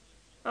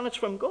 And it's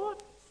from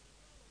God.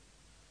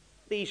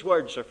 These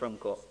words are from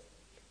God.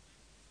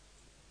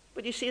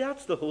 But you see,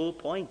 that's the whole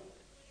point.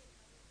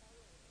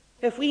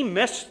 If we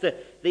miss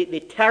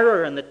the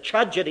terror and the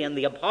tragedy and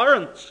the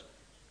abhorrence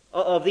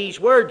of these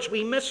words,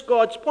 we miss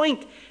God's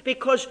point.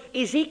 Because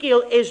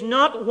Ezekiel is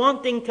not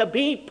wanting to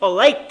be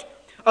polite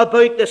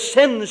about the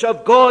sins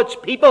of God's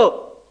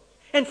people.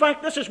 In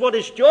fact, this is what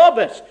his job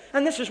is,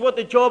 and this is what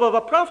the job of a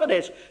prophet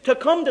is, to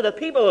come to the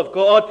people of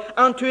God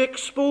and to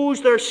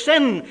expose their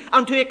sin,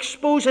 and to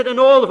expose it in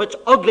all of its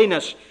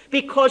ugliness,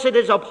 because it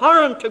is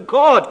abhorrent to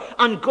God,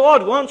 and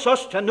God wants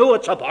us to know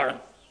it's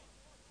abhorrent.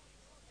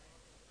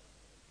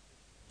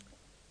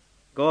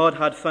 God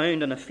had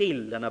found in a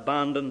field an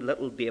abandoned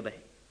little baby.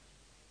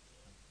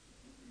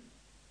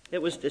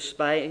 It was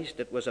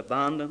despised, it was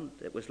abandoned,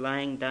 it was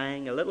lying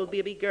dying, a little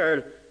baby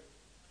girl,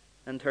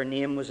 and her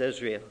name was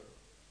Israel.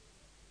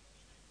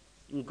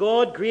 And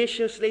God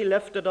graciously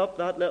lifted up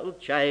that little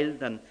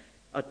child and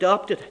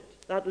adopted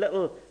it, that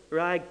little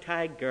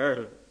ragtag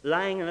girl,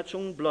 lying in its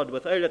own blood,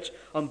 without its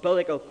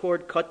umbilical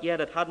cord cut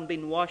yet. It hadn't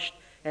been washed,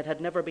 it had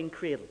never been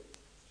cradled.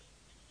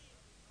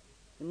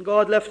 And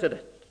God lifted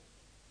it.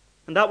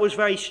 And that was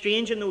very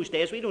strange in those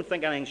days. We don't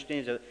think anything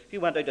strange. If you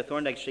went out to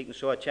Thorndike Street and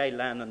saw a child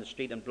lying on the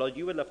street in blood,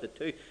 you would lift it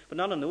too. But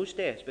not in those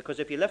days, because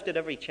if you lifted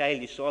every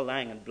child you saw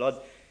lying in blood,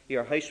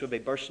 your house would be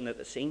bursting at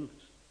the seams.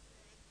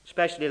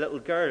 Especially little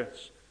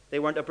girls. They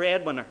weren't a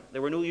breadwinner. They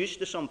were no use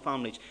to some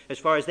families as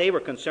far as they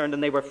were concerned,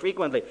 and they were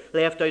frequently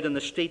left out in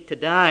the street to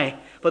die.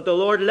 But the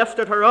Lord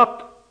lifted her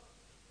up.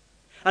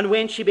 And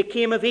when she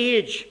became of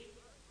age,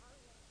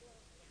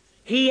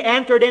 He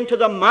entered into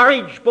the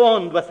marriage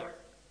bond with her.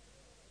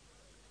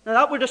 Now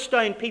that would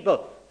astound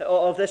people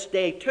of this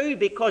day too,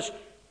 because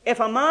if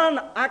a man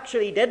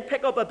actually did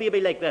pick up a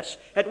baby like this,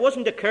 it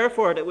wasn't to care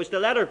for it, it was to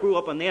let her grow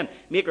up and then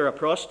make her a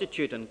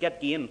prostitute and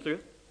get gain through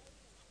it.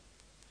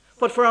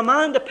 But for a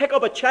man to pick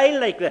up a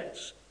child like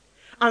this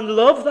and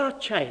love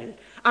that child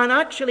and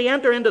actually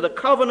enter into the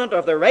covenant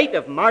of the rite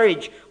of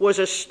marriage was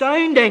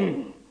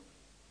astounding.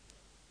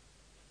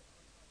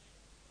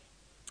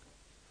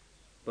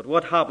 But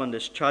what happened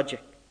is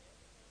tragic.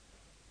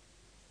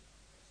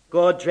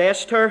 God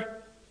dressed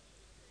her.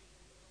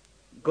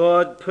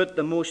 God put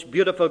the most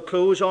beautiful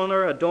clothes on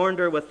her, adorned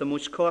her with the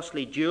most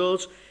costly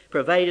jewels,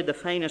 provided the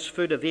finest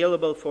food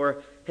available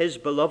for His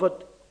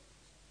beloved.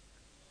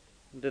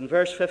 And in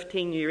verse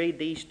 15 you read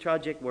these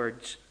tragic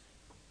words.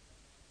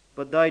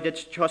 But thou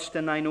didst trust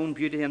in thine own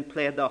beauty, and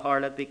played the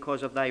harlot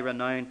because of thy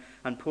renown,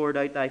 and poured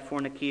out thy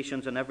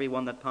fornications on every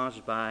one that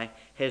passed by.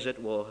 His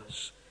it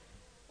was.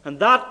 And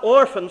that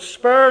orphan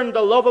spurned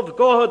the love of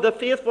God, the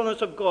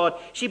faithfulness of God.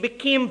 She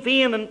became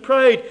vain and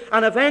proud,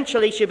 and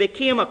eventually she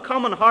became a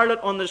common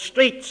harlot on the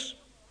streets.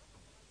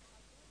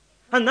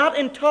 And that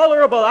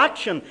intolerable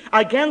action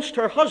against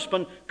her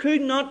husband could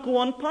not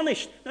go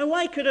unpunished. Now,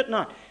 why could it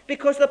not?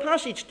 Because the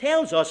passage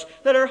tells us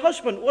that her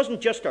husband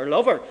wasn't just her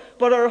lover,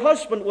 but her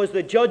husband was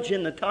the judge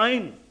in the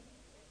town.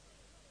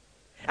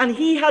 And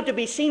he had to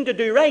be seen to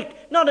do right,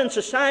 not in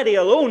society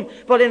alone,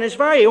 but in his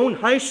very own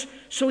house.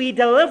 So he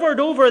delivered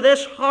over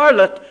this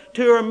harlot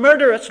to her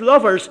murderous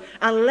lovers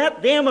and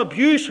let them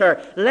abuse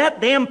her,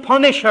 let them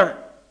punish her.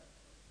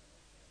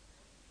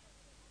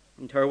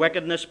 And her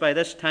wickedness by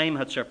this time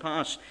had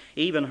surpassed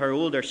even her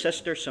older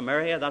sister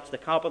Samaria. That's the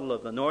capital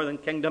of the northern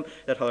kingdom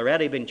that had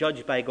already been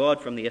judged by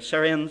God from the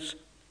Assyrians.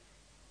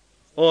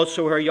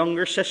 Also her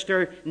younger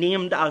sister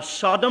named as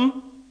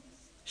Sodom.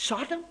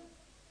 Sodom?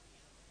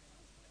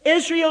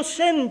 Israel's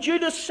sin,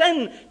 Judah's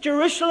sin,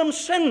 Jerusalem's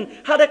sin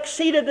had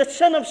exceeded the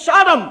sin of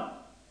Sodom.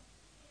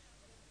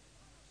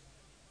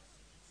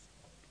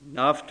 And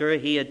after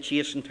he had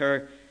chastened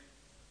her,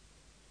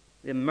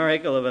 the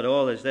miracle of it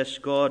all is this: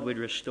 God would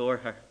restore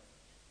her.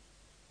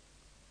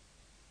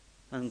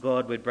 And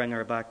God would bring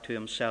her back to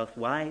himself.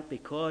 Why?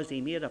 Because he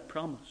made a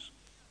promise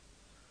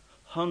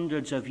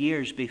hundreds of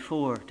years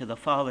before to the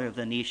father of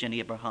the nation,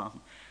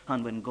 Abraham.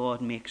 And when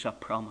God makes a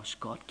promise,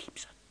 God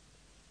keeps it.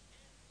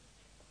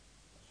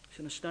 It's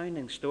an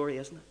astounding story,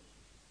 isn't it?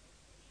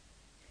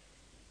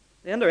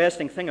 The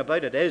interesting thing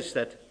about it is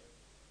that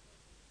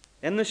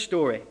in the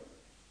story,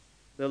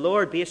 the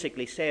Lord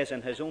basically says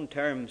in his own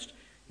terms,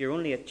 you're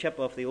only a chip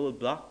off the old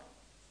block.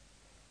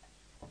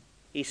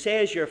 He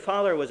says your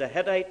father was a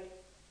Hittite,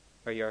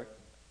 I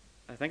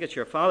think it's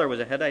your father was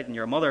a Hittite and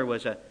your mother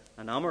was an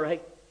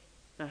Amorite.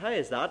 Now, how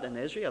is that in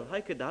Israel?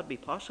 How could that be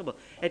possible?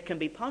 It can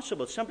be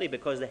possible simply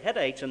because the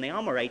Hittites and the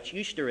Amorites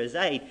used to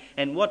reside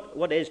in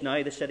what is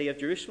now the city of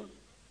Jerusalem.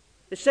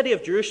 The city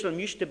of Jerusalem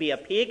used to be a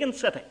pagan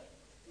city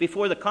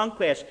before the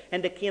conquest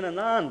into Canaan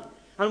land.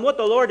 And what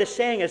the Lord is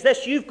saying is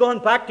this: you've gone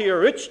back to your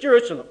roots,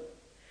 Jerusalem.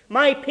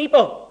 My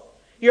people,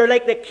 you're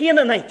like the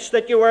Canaanites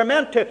that you were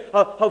meant to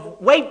have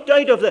wiped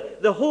out of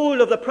the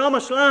whole of the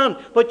promised land,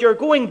 but you're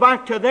going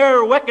back to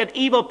their wicked,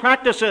 evil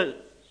practices.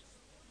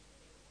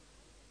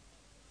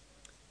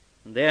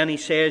 And then he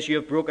says, you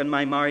have broken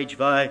my marriage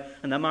vow.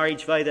 And the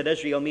marriage vow that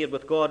Israel made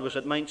with God was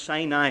at Mount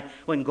Sinai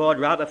when God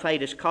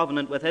ratified his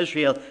covenant with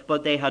Israel,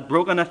 but they had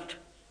broken it.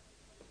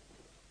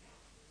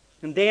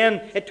 And then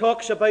it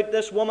talks about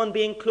this woman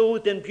being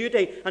clothed in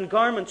beauty and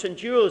garments and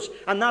jewels.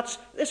 And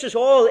this is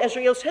all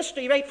Israel's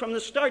history right from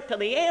the start to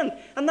the end.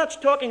 And that's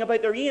talking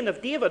about the reign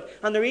of David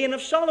and the reign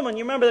of Solomon.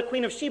 You remember the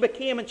Queen of Sheba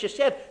came and she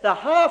said, the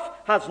half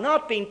has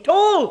not been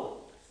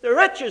told. The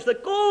riches, the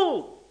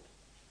gold.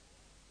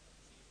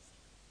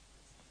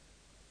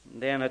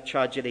 And then a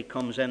tragedy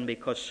comes in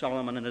because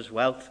Solomon in his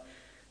wealth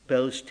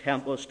builds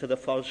temples to the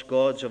false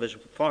gods of his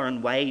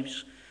foreign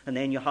wives. And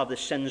then you have the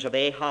sins of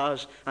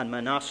Ahaz and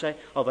Manasseh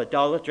of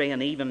idolatry.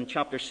 And even in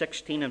chapter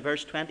 16 and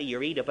verse 20 you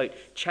read about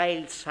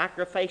child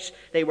sacrifice.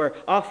 They were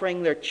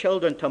offering their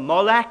children to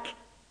Molech.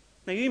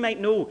 Now you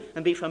might know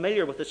and be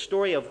familiar with the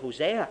story of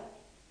Hosea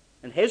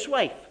and his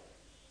wife.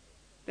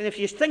 And if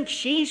you think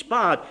she's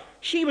bad,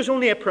 she was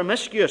only a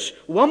promiscuous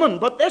woman.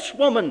 But this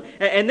woman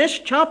in this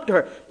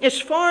chapter is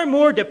far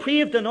more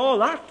depraved than all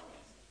that.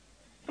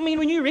 I mean,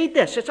 when you read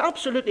this, it's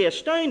absolutely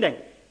astounding.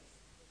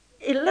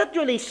 It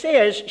literally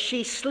says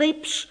she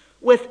sleeps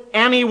with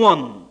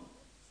anyone.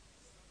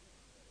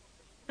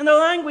 And the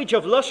language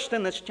of lust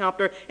in this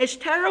chapter is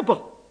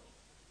terrible.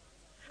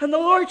 And the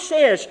Lord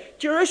says,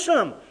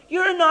 Jerusalem,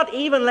 you're not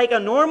even like a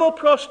normal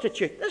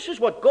prostitute. This is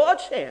what God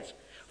says.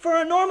 For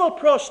a normal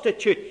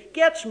prostitute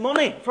gets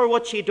money for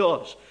what she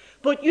does.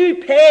 But you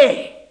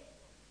pay.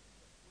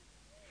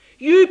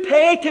 You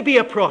pay to be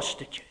a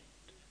prostitute.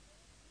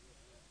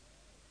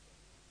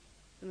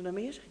 Isn't it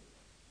amazing?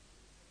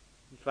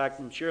 In fact,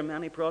 I'm sure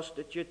many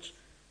prostitutes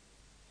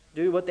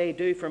do what they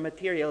do for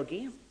material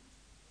gain.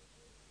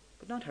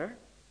 But not her.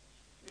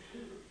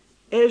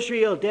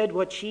 Israel did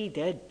what she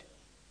did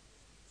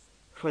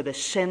for the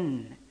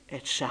sin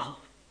itself.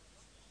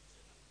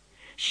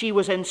 She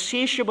was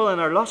insatiable in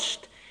her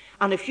lust.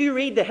 And if you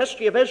read the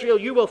history of Israel,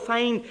 you will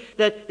find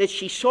that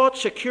she sought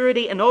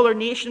security in other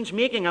nations,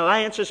 making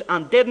alliances,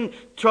 and didn't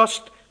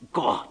trust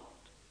God.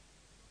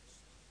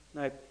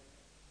 Now,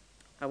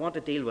 I want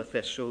to deal with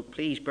this, so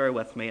please bear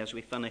with me as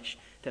we finish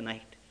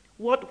tonight.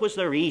 What was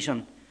the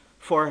reason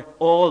for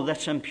all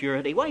this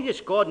impurity? Why does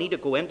God need to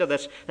go into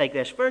this like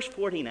this? Verse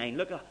 49,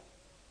 look at it.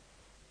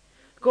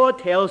 God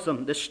tells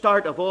them the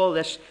start of all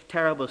this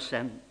terrible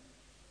sin.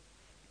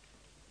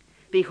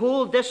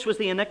 Behold, this was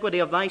the iniquity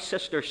of thy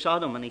sister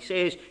Sodom. And he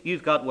says,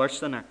 you've got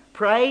worse than her.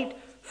 Pride,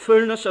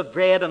 fullness of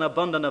bread, and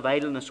abundance of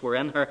idleness were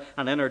in her,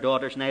 and in her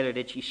daughters neither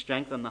did she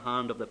strengthen the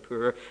hand of the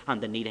poor and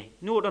the needy.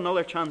 Note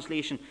another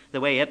translation, the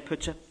way it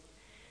puts it.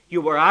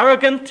 You were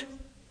arrogant,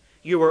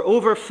 you were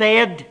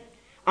overfed,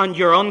 and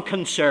you're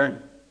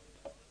unconcerned.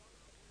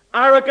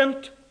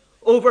 Arrogant,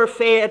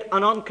 overfed,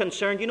 and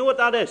unconcerned. You know what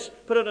that is?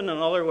 Put it in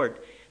another word.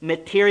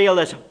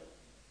 Materialism.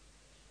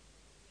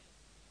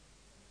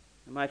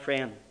 My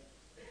friend,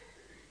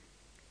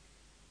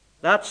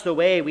 that's the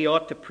way we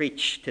ought to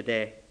preach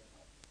today.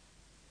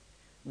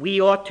 We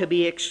ought to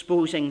be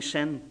exposing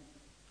sin.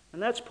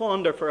 And let's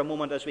ponder for a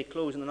moment as we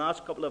close in the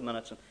last couple of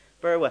minutes. And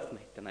bear with me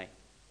tonight.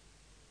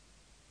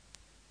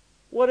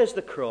 What is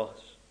the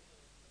cross?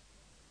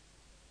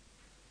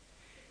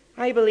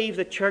 I believe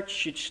the church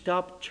should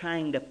stop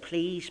trying to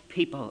please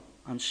people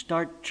and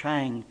start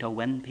trying to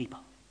win people.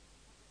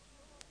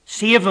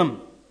 Save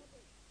them.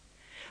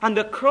 And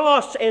the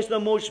cross is the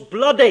most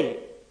bloody,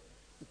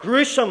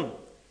 gruesome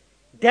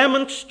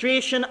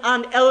demonstration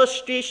and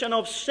illustration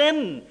of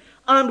sin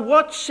and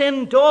what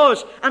sin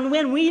does. And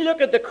when we look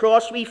at the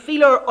cross, we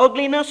feel our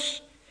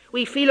ugliness,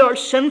 we feel our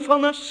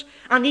sinfulness,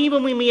 and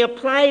even when we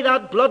apply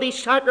that bloody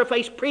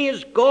sacrifice,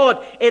 praise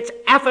God, it's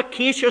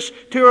efficacious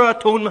to our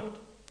atonement.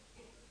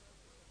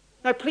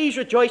 Now please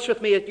rejoice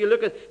with me as you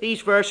look at these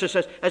verses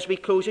as we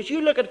close. As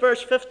you look at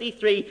verse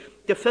 53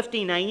 to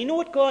 59, you know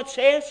what God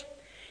says?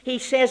 He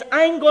says,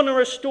 I'm going to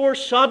restore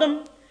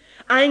Sodom,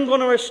 I'm going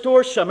to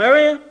restore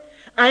Samaria,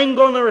 I'm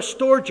going to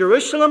restore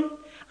Jerusalem,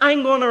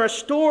 I'm going to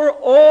restore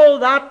all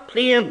that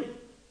plain.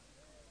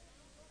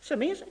 It's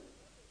amazing.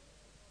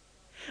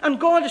 And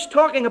God is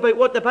talking about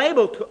what the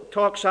Bible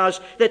talks as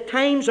the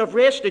times of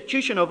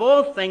restitution of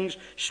all things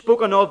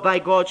spoken of by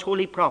God's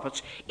holy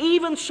prophets.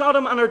 Even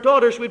Sodom and her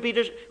daughters would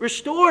be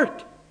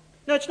restored.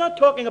 Now, it's not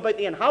talking about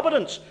the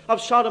inhabitants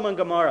of Sodom and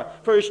Gomorrah,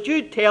 for as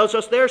Jude tells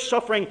us, they're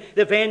suffering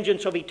the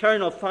vengeance of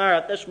eternal fire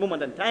at this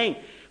moment in time.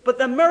 But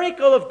the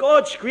miracle of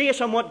God's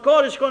grace and what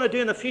God is going to do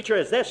in the future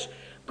is this.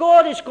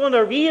 God is going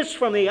to raise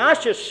from the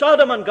ashes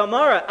Sodom and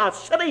Gomorrah as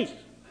cities.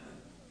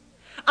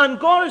 And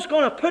God is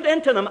going to put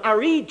into them a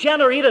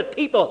regenerated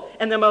people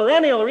in the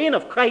millennial reign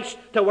of Christ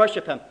to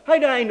worship Him. How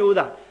do I know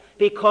that?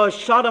 Because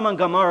Sodom and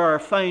Gomorrah are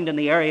found in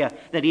the area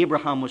that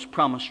Abraham was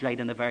promised right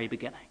in the very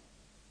beginning.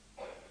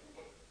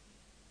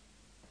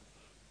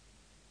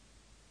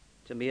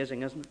 It's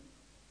amazing, isn't it?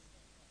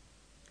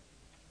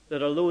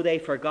 That although they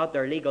forgot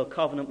their legal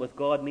covenant with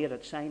God made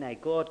at Sinai,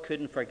 God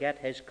couldn't forget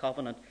His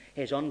covenant,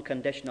 His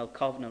unconditional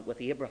covenant with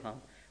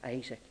Abraham,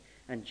 Isaac,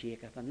 and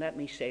Jacob. And let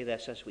me say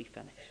this as we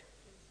finish.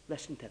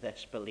 Listen to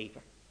this,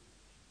 believer.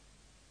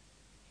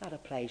 That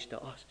applies to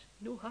us.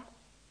 You know what?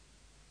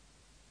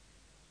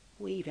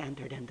 We've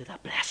entered into the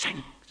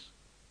blessings.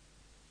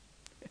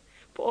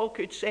 Paul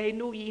could say,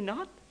 know ye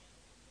not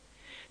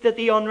that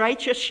the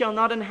unrighteous shall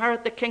not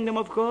inherit the kingdom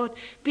of God?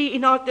 Be ye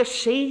not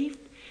deceived.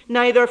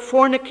 Neither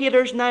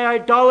fornicators, nor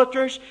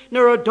idolaters,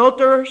 nor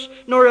adulterers,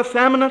 nor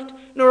effeminate,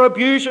 nor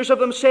abusers of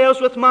themselves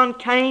with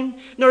mankind,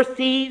 nor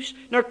thieves,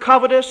 nor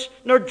covetous,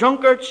 nor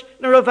drunkards,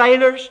 nor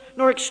revilers,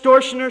 nor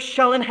extortioners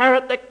shall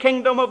inherit the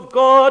kingdom of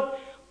God.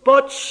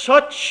 But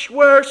such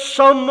were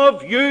some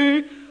of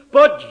you.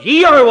 But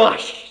ye are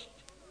washed,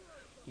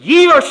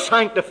 ye are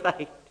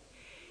sanctified,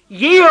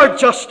 ye are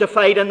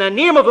justified in the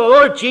name of the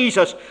Lord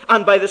Jesus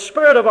and by the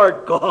Spirit of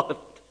our God.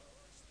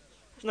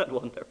 Isn't that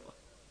wonderful?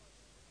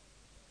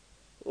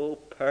 Oh,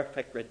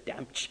 perfect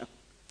redemption.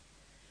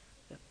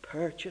 The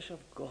purchase of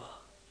God.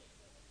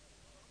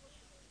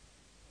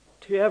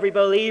 To every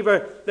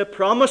believer, the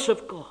promise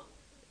of God.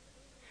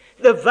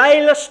 The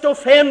vilest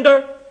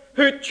offender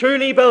who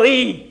truly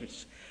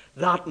believes,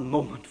 that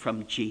moment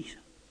from Jesus.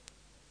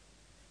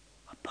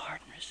 A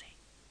pardon received.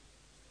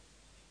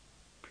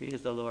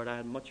 Praise the Lord. I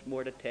had much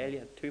more to tell you.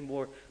 I had 2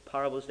 more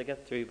parables to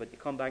get through, but you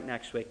come back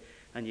next week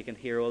and you can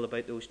hear all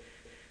about those.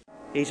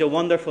 He's a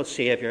wonderful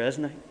Savior,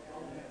 isn't He?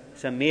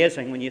 It's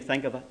amazing when you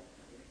think of it.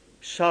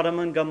 Sodom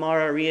and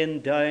Gomorrah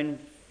rained down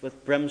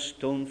with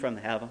brimstone from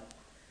heaven.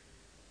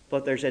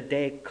 But there's a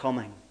day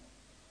coming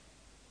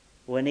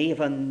when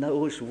even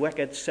those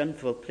wicked,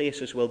 sinful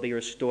places will be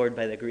restored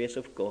by the grace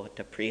of God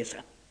to praise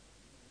Him.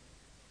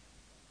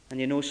 And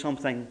you know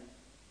something?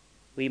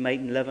 We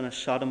mightn't live in a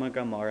Sodom and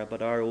Gomorrah,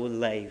 but our old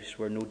lives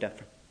were no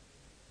different.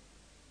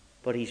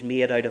 But He's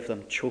made out of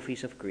them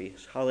trophies of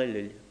grace.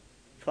 Hallelujah.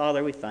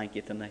 Father, we thank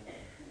You tonight.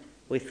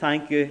 We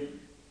thank You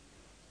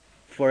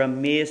for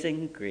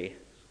amazing grace.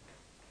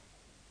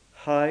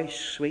 How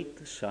sweet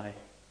the sound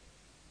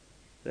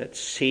that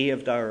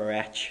saved a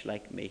wretch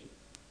like me.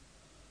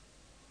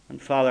 And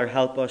Father,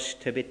 help us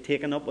to be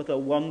taken up with the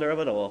wonder of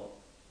it all,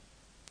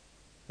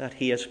 that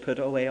He has put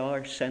away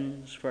our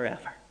sins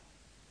forever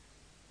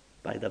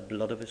by the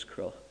blood of His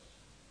cross.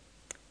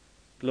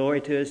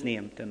 Glory to His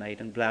name tonight,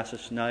 and bless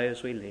us now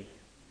as we leave.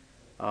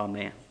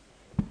 Amen.